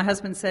 And then my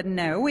husband said,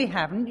 no, we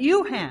haven't,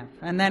 you have.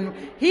 And then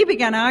he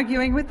began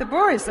arguing with the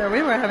boys, so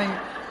we were having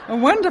a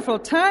wonderful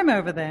time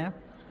over there.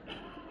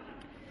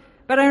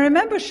 But I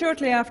remember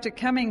shortly after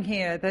coming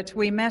here that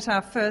we met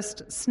our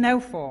first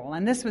snowfall,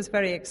 and this was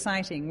very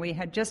exciting. We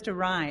had just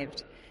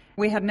arrived.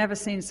 We had never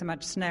seen so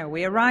much snow.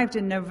 We arrived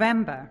in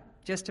November,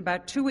 just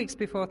about 2 weeks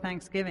before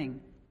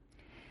Thanksgiving.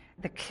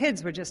 The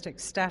kids were just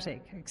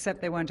ecstatic, except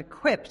they weren't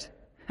equipped.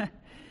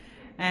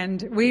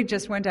 And we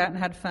just went out and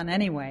had fun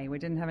anyway. We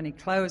didn't have any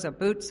clothes or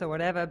boots or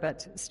whatever,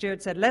 but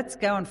Stuart said, let's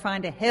go and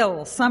find a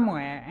hill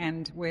somewhere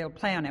and we'll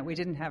play on it. We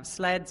didn't have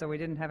sleds or we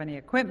didn't have any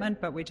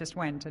equipment, but we just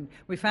went and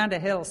we found a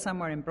hill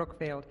somewhere in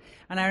Brookfield.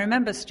 And I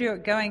remember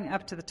Stuart going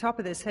up to the top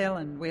of this hill,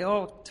 and we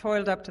all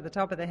toiled up to the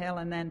top of the hill,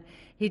 and then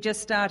he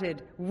just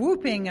started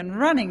whooping and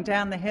running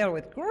down the hill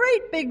with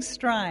great big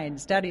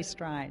strides, daddy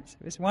strides.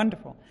 It was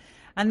wonderful.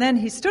 And then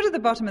he stood at the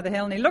bottom of the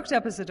hill and he looked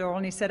up at the door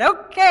and he said,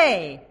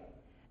 okay,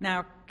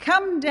 now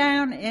come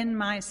down in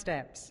my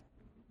steps.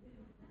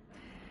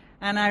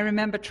 And I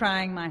remember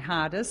trying my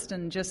hardest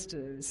and just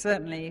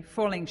certainly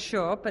falling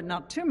short, but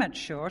not too much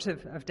short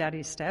of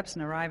Daddy's steps,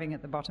 and arriving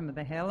at the bottom of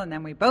the hill. And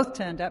then we both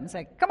turned up and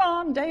said, "Come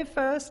on, Dave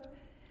first."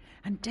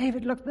 And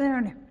David looked there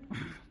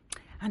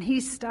and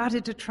he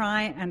started to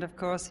try, and of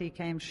course he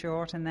came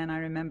short. And then I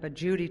remember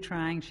Judy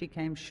trying, she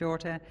came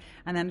shorter.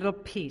 And then little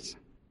Pete.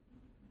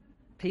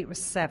 Pete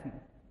was 7.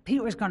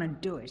 Pete was going to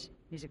do it.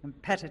 He's a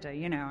competitor,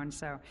 and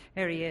so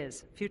here he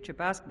is, future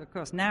basketball. Of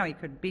course, now he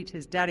could beat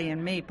his daddy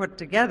and me put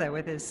together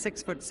with his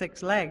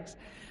 6'6" legs.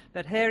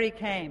 But here he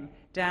came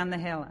down the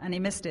hill, and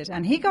he missed it.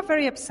 And he got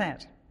very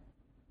upset.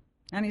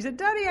 And he said,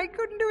 "Daddy, I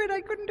couldn't do it.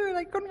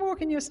 I couldn't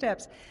walk in your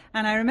steps."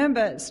 And I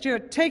remember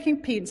Stuart taking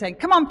Pete and saying,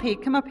 "Come on,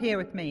 Pete, come up here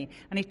with me."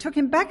 And he took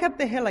him back up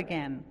the hill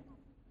again.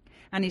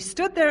 And he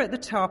stood there at the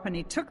top, and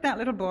he took that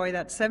little boy,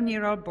 that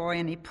 7-year-old boy,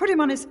 and he put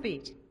him on his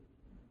feet.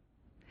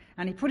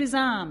 And he put his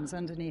arms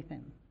underneath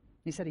him.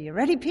 He said, "Are you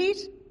ready, Pete?"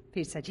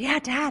 Pete said, "Yeah,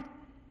 Dad."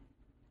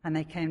 And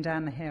they came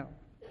down the hill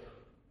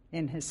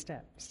in his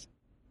steps.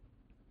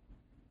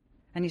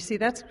 And you see,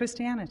 that's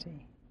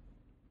Christianity.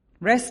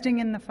 Resting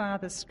in the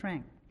Father's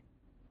strength.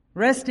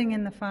 Resting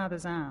in the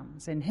Father's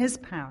arms, in his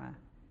power.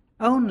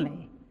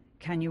 Only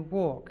can you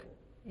walk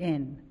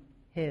in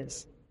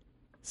his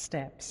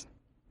steps.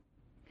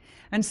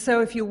 And so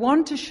if you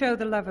want to show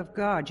the love of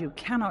God, you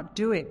cannot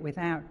do it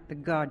without the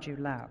God you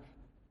love.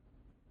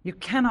 You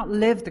cannot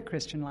live the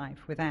Christian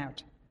life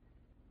without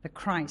the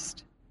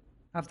Christ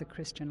of the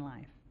Christian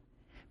life.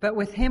 But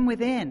with him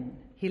within,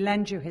 he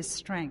lends you his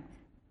strength.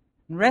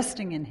 And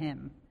resting in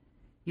him,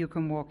 you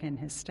can walk in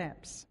his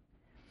steps.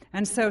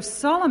 And so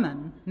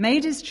Solomon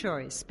made his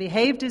choice,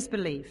 behaved his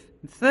belief,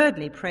 and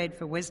thirdly, prayed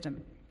for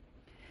wisdom.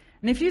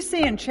 And if you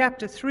see in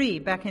chapter 3,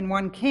 back in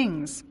 1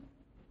 Kings,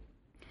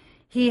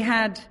 he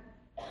had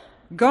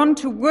gone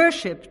to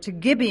worship to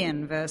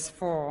Gibeon, verse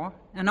 4,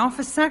 and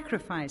offer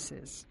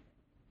sacrifices.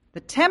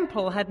 The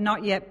temple had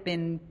not yet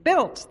been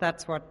built.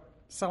 That's what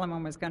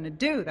Solomon was going to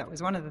do. That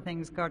was one of the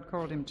things God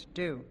called him to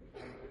do.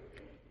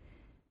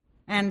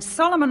 And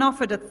Solomon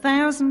offered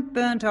 1,000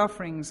 burnt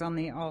offerings on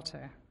the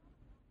altar.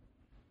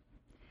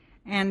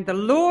 And the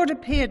Lord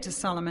appeared to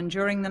Solomon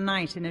during the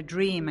night in a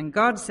dream, and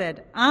God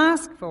said,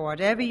 "Ask for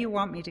whatever you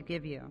want me to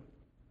give you."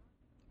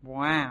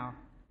 Wow.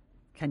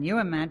 Can you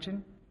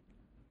imagine?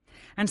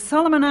 And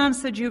Solomon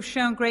answered, "You've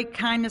shown great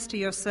kindness to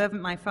your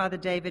servant, my father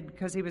David,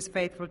 because he was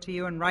faithful to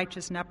you and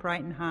righteous and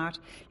upright in heart.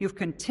 You've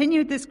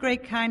continued this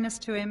great kindness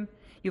to him.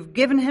 You've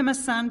given him a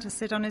son to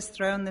sit on his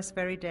throne this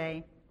very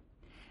day.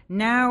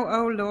 Now,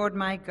 O Lord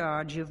my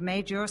God, you've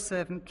made your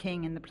servant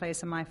king in the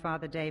place of my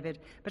father David,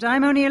 but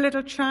I'm only a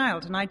little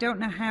child, and I don't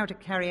know how to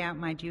carry out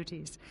my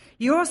duties.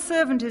 Your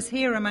servant is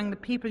here among the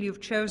people you've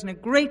chosen, a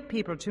great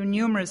people, too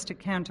numerous to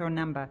count or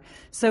number.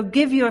 So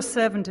give your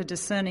servant a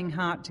discerning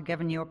heart to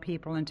govern your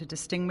people and to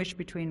distinguish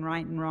between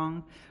right and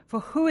wrong.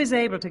 For who is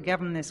able to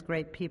govern this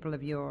great people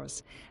of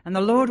yours?" And the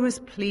Lord was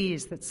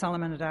pleased that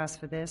Solomon had asked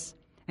for this.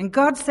 And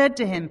God said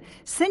to him,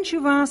 "Since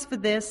you've asked for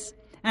this,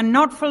 and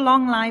not for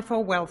long life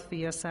or wealth for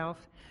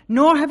yourself,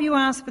 nor have you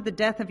asked for the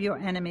death of your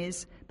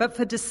enemies, but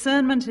for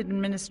discernment in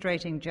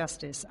administrating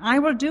justice, I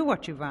will do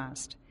what you've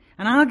asked,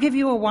 and I'll give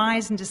you a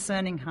wise and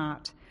discerning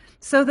heart,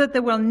 so that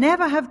there will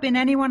never have been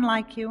anyone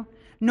like you,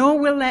 nor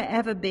will there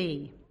ever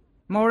be.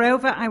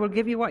 Moreover, I will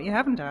give you what you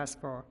haven't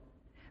asked for,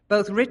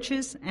 both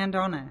riches and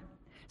honor,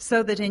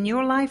 so that in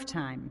your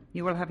lifetime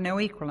you will have no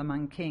equal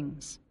among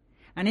kings.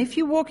 And if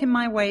you walk in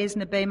my ways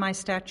and obey my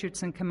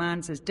statutes and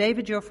commands as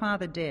David your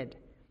father did,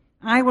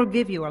 I will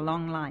give you a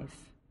long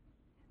life."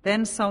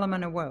 Then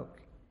Solomon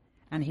awoke,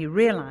 and he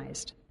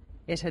realized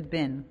it had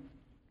been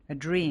a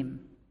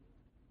dream.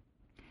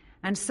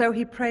 And so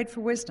he prayed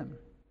for wisdom.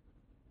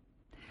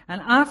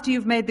 And after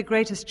you've made the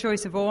greatest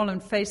choice of all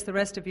and faced the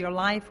rest of your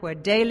life, where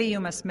daily you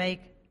must make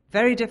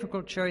very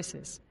difficult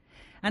choices,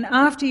 and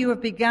after you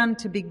have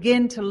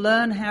begin to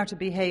learn how to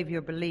behave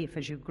your belief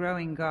as you grow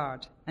in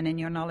God and in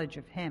your knowledge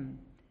of him,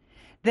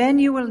 then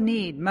you will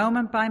need,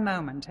 moment by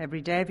moment,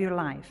 every day of your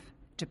life,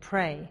 to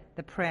pray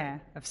the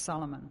prayer of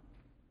Solomon.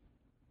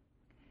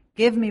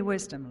 Give me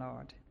wisdom,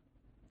 Lord.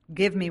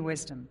 Give me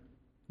wisdom.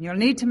 You'll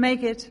need to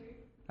make it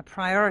a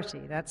priority,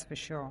 that's for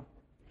sure.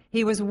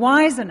 He was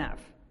wise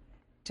enough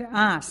to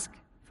ask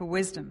for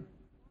wisdom.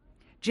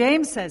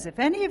 James says, "If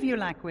any of you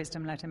lack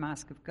wisdom, let him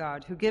ask of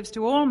God, who gives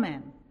to all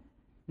men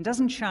and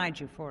doesn't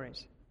chide you for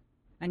it,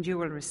 and you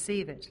will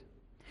receive it."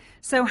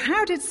 So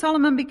how did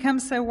Solomon become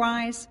so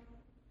wise?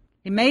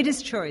 He made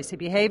his choice, he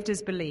behaved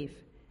his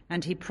belief,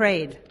 and he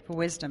prayed for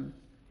wisdom.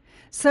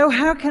 So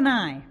how can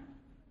I?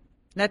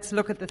 Let's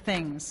look at the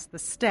things, the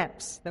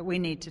steps that we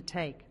need to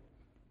take.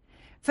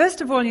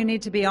 First of all, you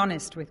need to be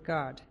honest with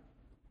God.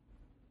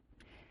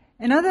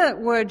 In other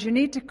words, you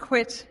need to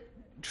quit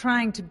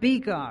trying to be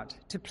God,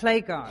 to play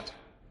God.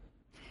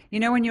 You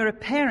know, when you're a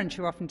parent,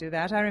 you often do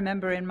that. I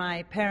remember in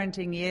my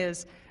parenting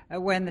years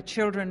when the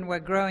children were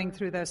growing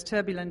through those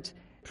turbulent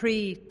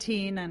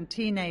pre-teen and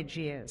teenage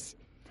years,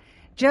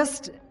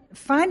 just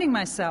finding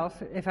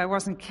myself, if I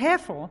wasn't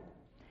careful,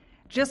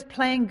 just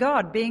playing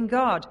God, being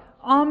God,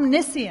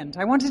 omniscient.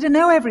 I wanted to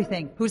know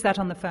everything. Who's that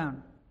on the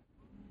phone?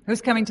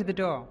 Who's coming to the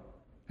door?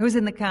 Who's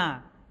in the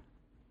car?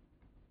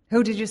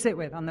 Who did you sit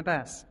with on the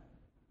bus?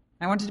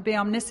 I wanted to be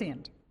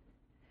omniscient.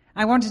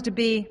 I wanted to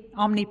be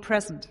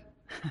omnipresent.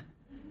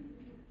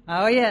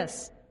 Oh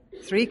yes,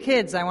 3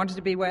 kids I wanted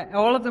to be where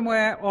all of them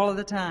were all of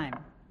the time.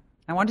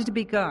 I wanted to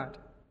be God.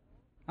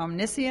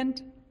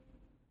 Omniscient,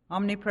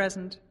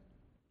 omnipresent,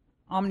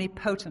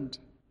 omnipotent.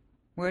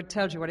 Word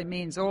tells you what it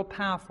means, all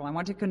powerful. I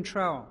wanted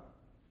control.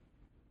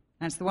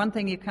 That's the one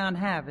thing you can't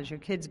have as your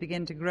kids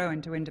begin to grow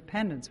into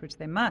independence, which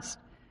they must,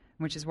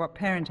 which is what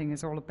parenting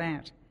is all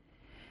about.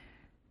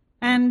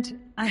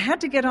 And I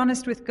had to get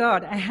honest with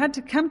God. I had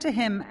to come to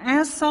him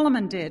as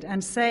Solomon did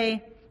and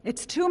say,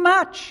 it's too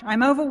much.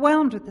 I'm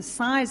overwhelmed with the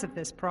size of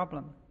this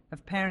problem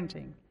of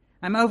parenting.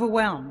 I'm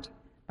overwhelmed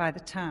by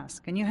the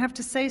task. And you have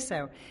to say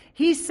so.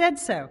 He said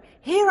so.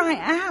 Here I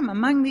am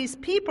among these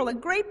people, a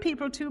great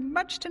people, too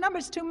much to number.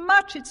 It's too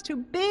much. It's too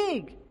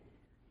big.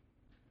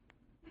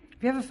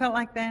 Have you ever felt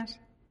like that?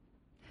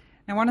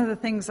 And one of the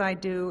things I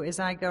do is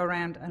I go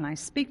around and I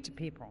speak to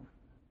people.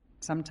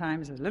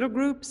 Sometimes as little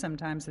groups,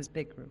 sometimes as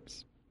big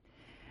groups.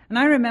 And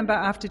I remember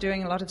after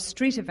doing a lot of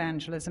street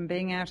evangelism,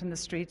 being out in the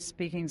streets,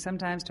 speaking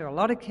sometimes to a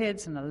lot of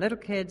kids and the little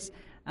kids,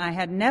 I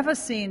had never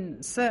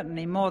seen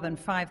certainly more than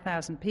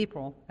 5,000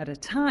 people at a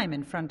time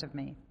in front of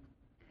me.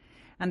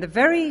 And the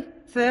very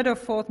 3rd or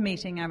 4th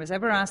meeting I was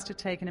ever asked to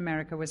take in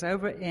America was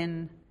over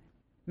in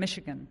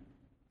Michigan.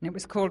 And it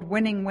was called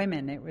Winning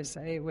Women. It was,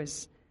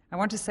 I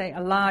want to say,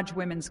 a large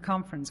women's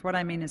conference. What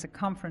I mean is a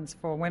conference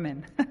for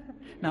women,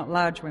 not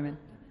large women.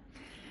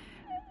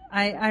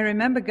 I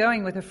remember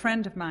going with a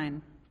friend of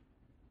mine.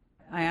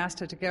 I asked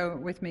her to go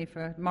with me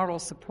for moral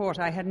support.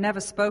 I had never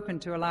spoken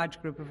to a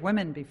large group of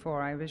women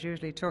before. I was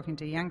usually talking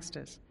to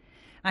youngsters.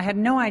 I had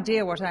no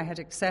idea what I had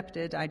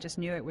accepted. I just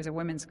knew it was a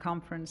women's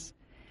conference.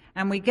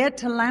 And we get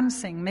to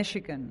Lansing,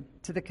 Michigan,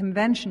 to the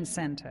convention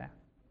center.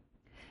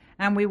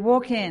 And we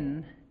walk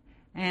in,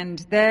 and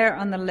there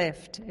on the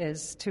lift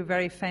is 2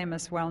 very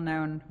famous,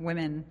 well-known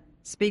women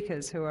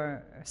speakers who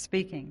are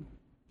speaking.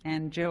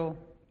 And Jill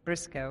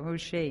Briscoe,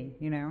 who's she,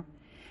 you know?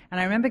 And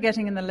I remember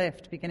getting in the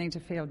lift, beginning to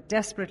feel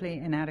desperately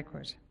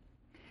inadequate,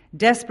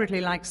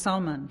 desperately like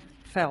Solomon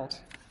felt.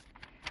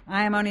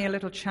 I am only a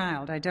little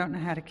child. I don't know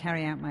how to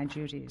carry out my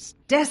duties.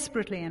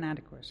 Desperately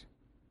inadequate,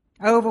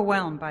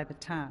 overwhelmed by the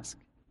task.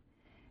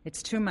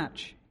 It's too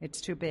much.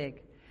 It's too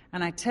big.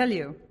 And I tell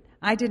you,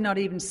 I did not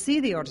even see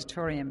the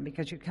auditorium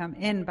because you come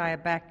in by a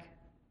back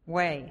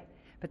way.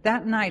 But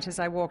that night, as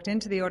I walked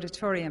into the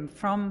auditorium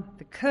from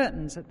the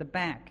curtains at the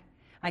back,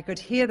 I could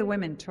hear the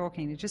women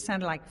talking. It just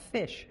sounded like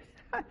fish.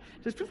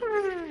 Just,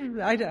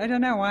 I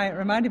don't know why it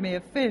reminded me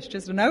of fish,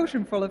 just an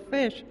ocean full of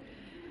fish.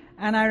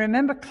 And I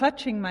remember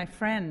clutching my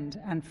friend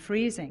and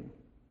freezing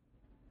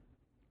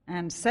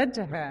and said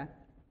to her,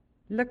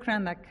 look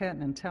around that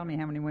curtain and tell me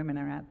how many women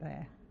are out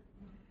there.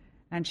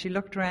 And she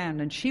looked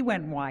around and she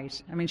went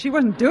white. I mean, she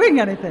wasn't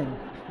doing anything.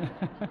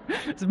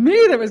 It's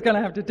me that was going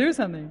to have to do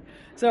something.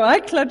 So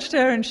I clutched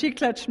her and she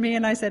clutched me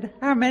and I said,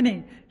 how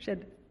many? She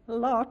said, a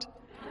lot.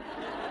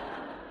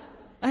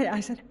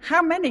 I said,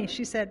 how many?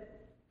 She said,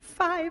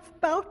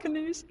 5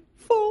 balconies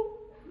full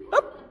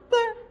up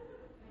there.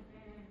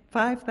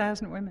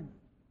 5,000 women.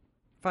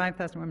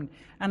 5,000 women.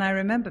 And I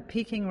remember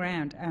peeking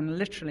around and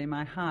literally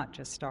my heart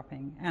just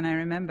stopping. And I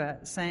remember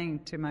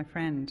saying to my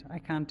friend, I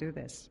can't do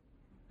this.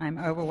 I'm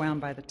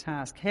overwhelmed by the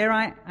task. Here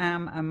I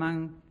am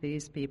among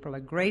these people, a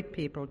great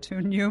people,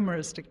 too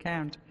numerous to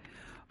count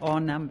or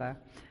number.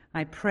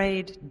 I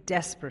prayed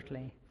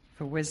desperately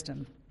for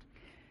wisdom.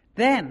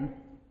 Then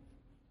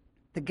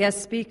the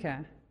guest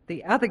speaker,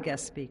 the other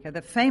guest speaker,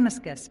 the famous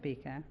guest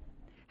speaker,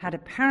 had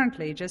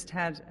apparently just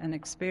had an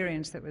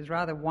experience that was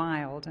rather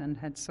wild and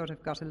had sort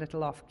of got a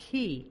little off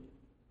key.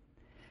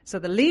 So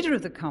the leader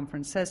of the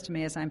conference says to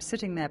me as I'm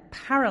sitting there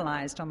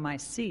paralyzed on my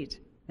seat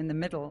in the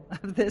middle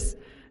of this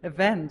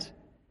event,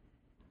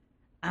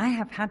 I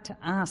have had to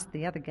ask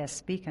the other guest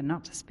speaker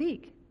not to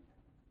speak.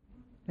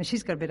 But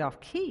she's got a bit off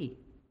key.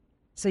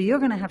 So you're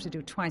going to have to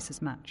do twice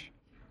as much.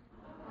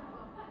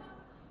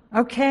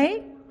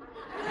 Okay?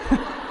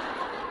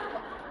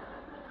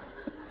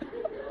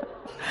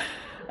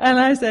 And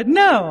I said,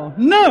 no,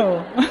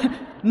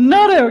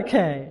 not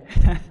okay.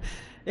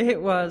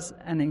 It was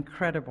an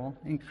incredible,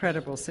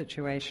 incredible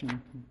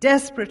situation.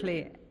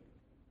 Desperately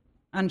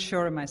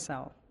unsure of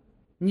myself.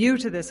 New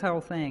to this whole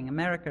thing,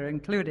 America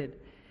included.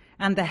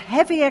 And the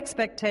heavy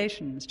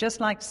expectations, just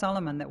like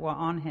Solomon, that were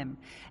on him.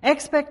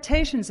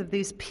 Expectations of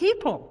these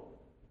people.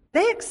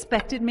 They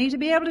expected me to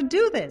be able to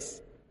do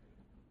this.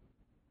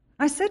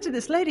 I said to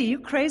this lady, you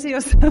crazy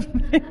or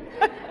something?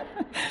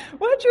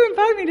 Why'd you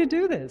invite me to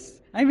do this?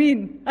 I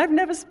mean, I've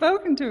never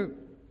spoken to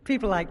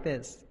people like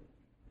this.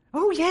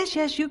 Oh,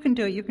 yes, you can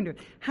do it.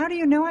 How do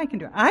you know I can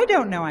do it? I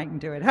don't know I can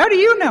do it. How do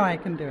you know I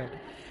can do it?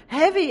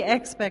 Heavy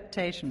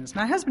expectations.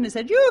 My husband has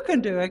said, you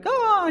can do it. Go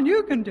on,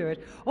 you can do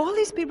it. All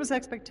these people's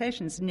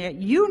expectations, and yet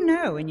you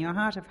know in your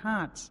heart of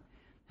hearts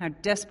how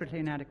desperately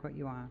inadequate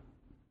you are.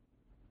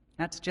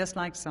 That's just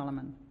like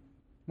Solomon.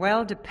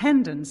 Well,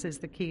 dependence is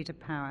the key to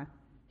power.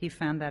 He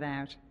found that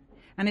out.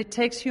 And it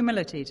takes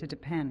humility to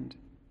depend.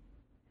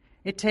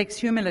 It takes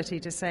humility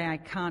to say, I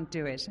can't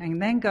do it.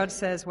 And then God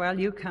says, well,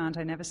 you can't.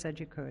 I never said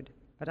you could.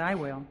 But I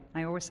will.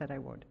 I always said I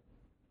would.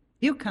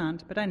 You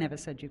can't, but I never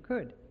said you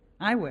could.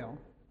 I will.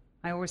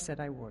 I always said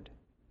I would.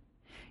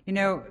 You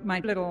know, my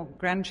little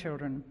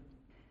grandchildren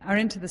are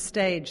into the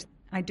stage,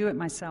 I do it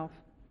myself.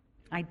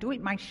 I do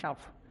it myself.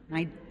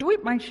 I do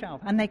it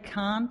myself. And they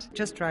can't. It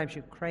just drives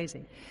you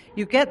crazy.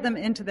 You get them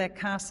into their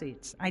car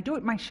seats. I do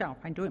it myself.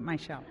 I do it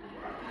myself.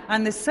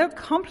 And they're so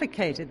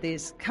complicated,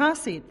 these car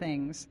seat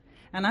things.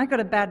 And I got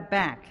a bad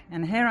back.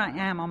 And here I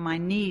am on my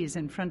knees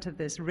in front of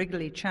this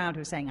wriggly child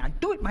who's saying, I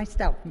do it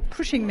myself, and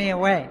pushing me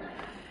away.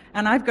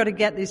 And I've got to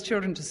get these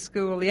children to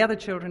school, the other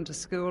children to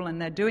school,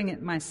 and they're doing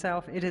it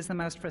myself. It is the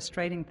most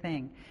frustrating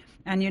thing.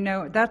 And you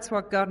know, that's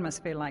what God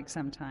must feel like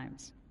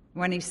sometimes,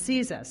 when he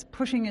sees us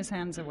pushing his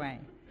hands away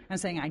and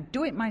saying, I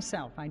do it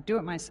myself, I do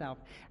it myself.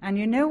 And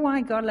you know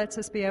why God lets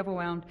us be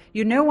overwhelmed?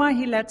 You know why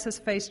he lets us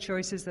face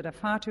choices that are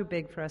far too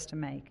big for us to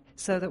make,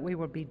 so that we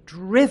will be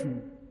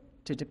driven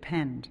to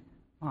depend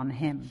on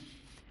him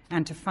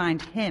and to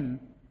find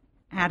him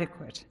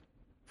adequate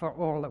for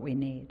all that we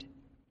need.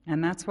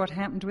 And that's what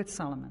happened with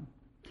Solomon.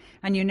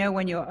 And you know,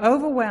 when you're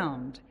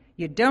overwhelmed,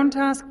 you don't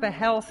ask for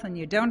health, and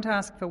you don't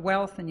ask for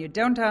wealth, and you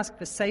don't ask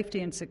for safety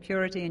and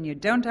security, and you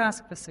don't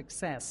ask for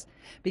success,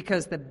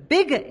 because the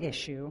bigger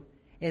issue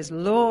is,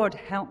 Lord,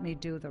 help me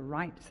do the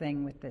right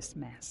thing with this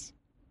mess.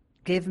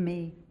 Give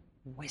me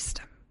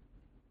wisdom.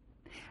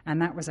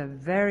 And that was a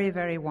very,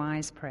 very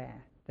wise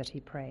prayer that he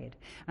prayed.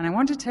 And I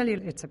want to tell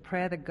you, it's a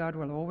prayer that God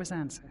will always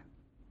answer.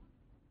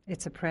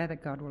 It's a prayer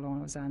that God will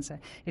always answer.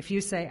 If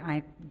you say,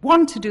 I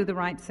want to do the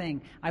right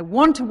thing, I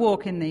want to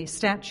walk in the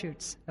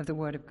statutes of the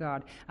Word of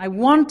God, I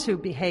want to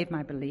behave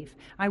my belief,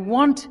 I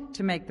want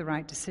to make the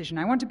right decision,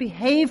 I want to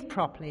behave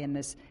properly in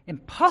this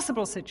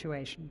impossible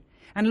situation,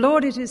 and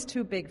Lord, it is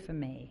too big for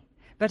me,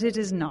 but it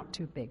is not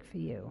too big for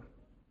you.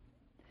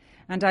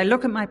 And I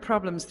look at my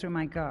problems through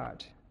my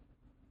God,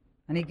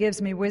 and he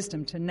gives me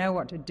wisdom to know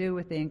what to do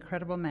with the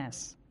incredible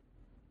mess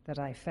that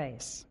I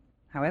face.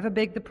 However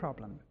big the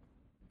problem,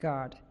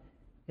 God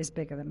is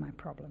bigger than my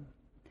problem.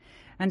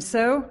 And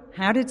so,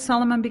 how did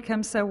Solomon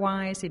become so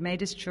wise? He made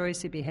his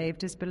choice, he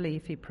behaved his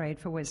belief, he prayed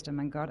for wisdom,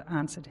 and God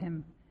answered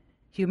him.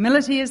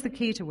 Humility is the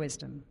key to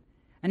wisdom.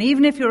 And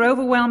even if you're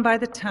overwhelmed by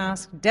the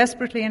task,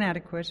 desperately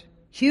inadequate,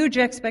 huge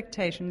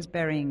expectations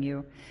burying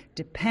you,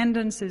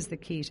 dependence is the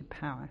key to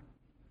power.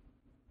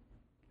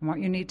 And what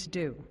you need to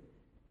do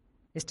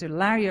is to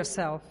allow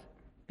yourself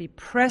be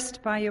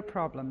pressed by your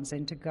problems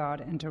into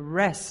God and to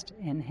rest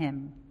in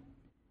him.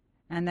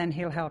 And then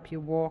he'll help you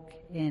walk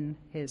in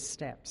his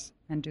steps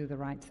and do the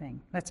right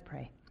thing. Let's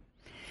pray.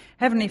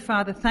 Heavenly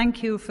Father,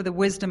 thank you for the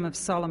wisdom of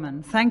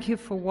Solomon. Thank you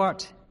for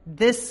what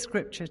this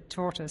scripture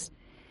taught us.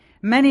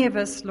 Many of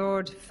us,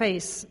 Lord,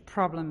 face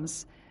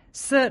problems,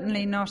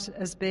 certainly not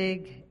as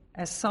big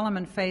as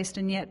Solomon faced,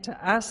 and yet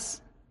to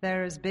us,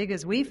 they're as big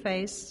as we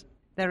face.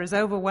 They're as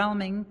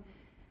overwhelming.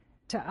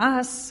 To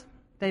us,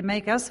 they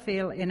make us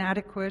feel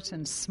inadequate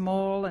and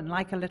small and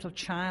like a little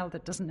child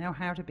that doesn't know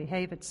how to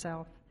behave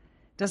itself.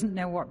 Doesn't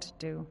know what to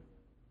do.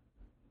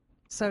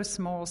 So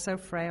small, so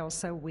frail,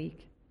 so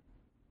weak.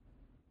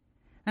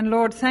 And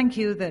Lord, thank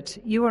you that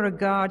you are a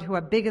God who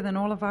are bigger than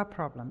all of our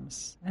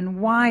problems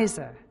and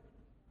wiser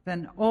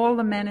than all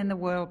the men in the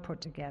world put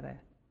together.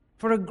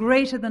 For a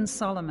greater than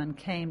Solomon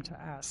came to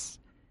us,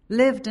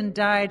 lived and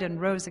died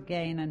and rose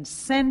again, and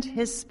sent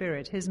his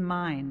spirit, his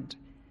mind,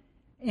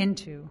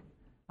 into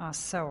our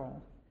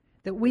soul,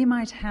 that we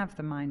might have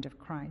the mind of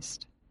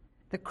Christ.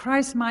 That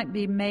Christ might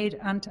be made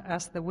unto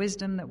us the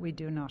wisdom that we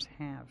do not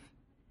have.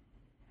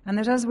 And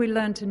that as we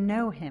learn to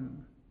know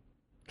him,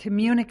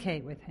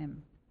 communicate with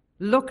him,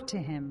 look to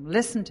him,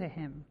 listen to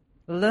him,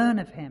 learn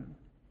of him,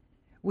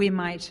 we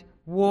might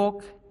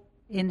walk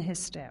in his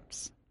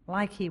steps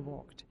like he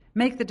walked,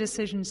 make the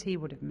decisions he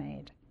would have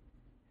made,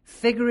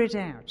 figure it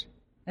out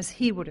as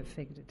he would have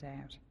figured it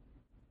out.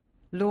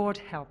 Lord,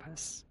 help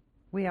us.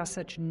 We are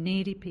such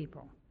needy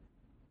people,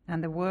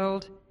 and the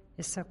world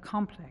is so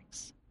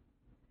complex.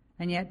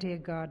 And yet, dear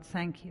God,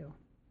 thank you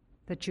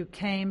that you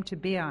came to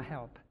be our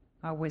help,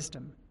 our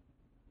wisdom.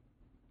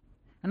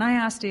 And I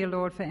ask, dear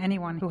Lord, for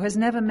anyone who has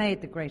never made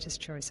the greatest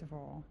choice of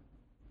all,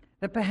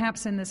 that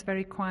perhaps in this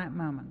very quiet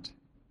moment,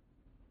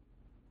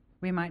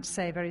 we might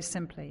say very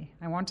simply,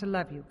 I want to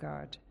love you,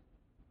 God.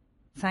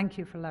 Thank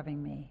you for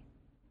loving me.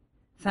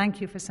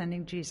 Thank you for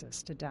sending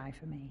Jesus to die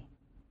for me.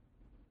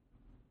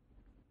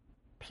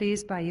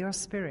 Please, by your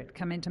Spirit,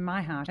 come into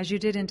my heart, as you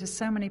did into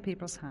so many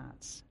people's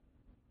hearts.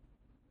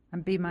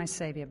 And be my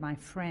Savior, my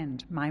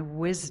friend, my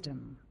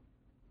wisdom,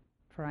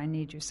 for I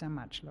need you so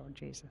much, Lord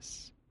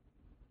Jesus.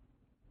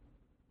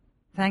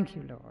 Thank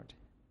you, Lord,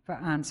 for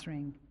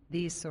answering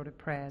these sort of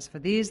prayers, for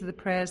these are the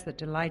prayers that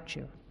delight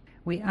you.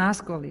 We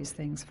ask all these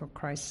things for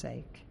Christ's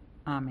sake.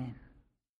 Amen.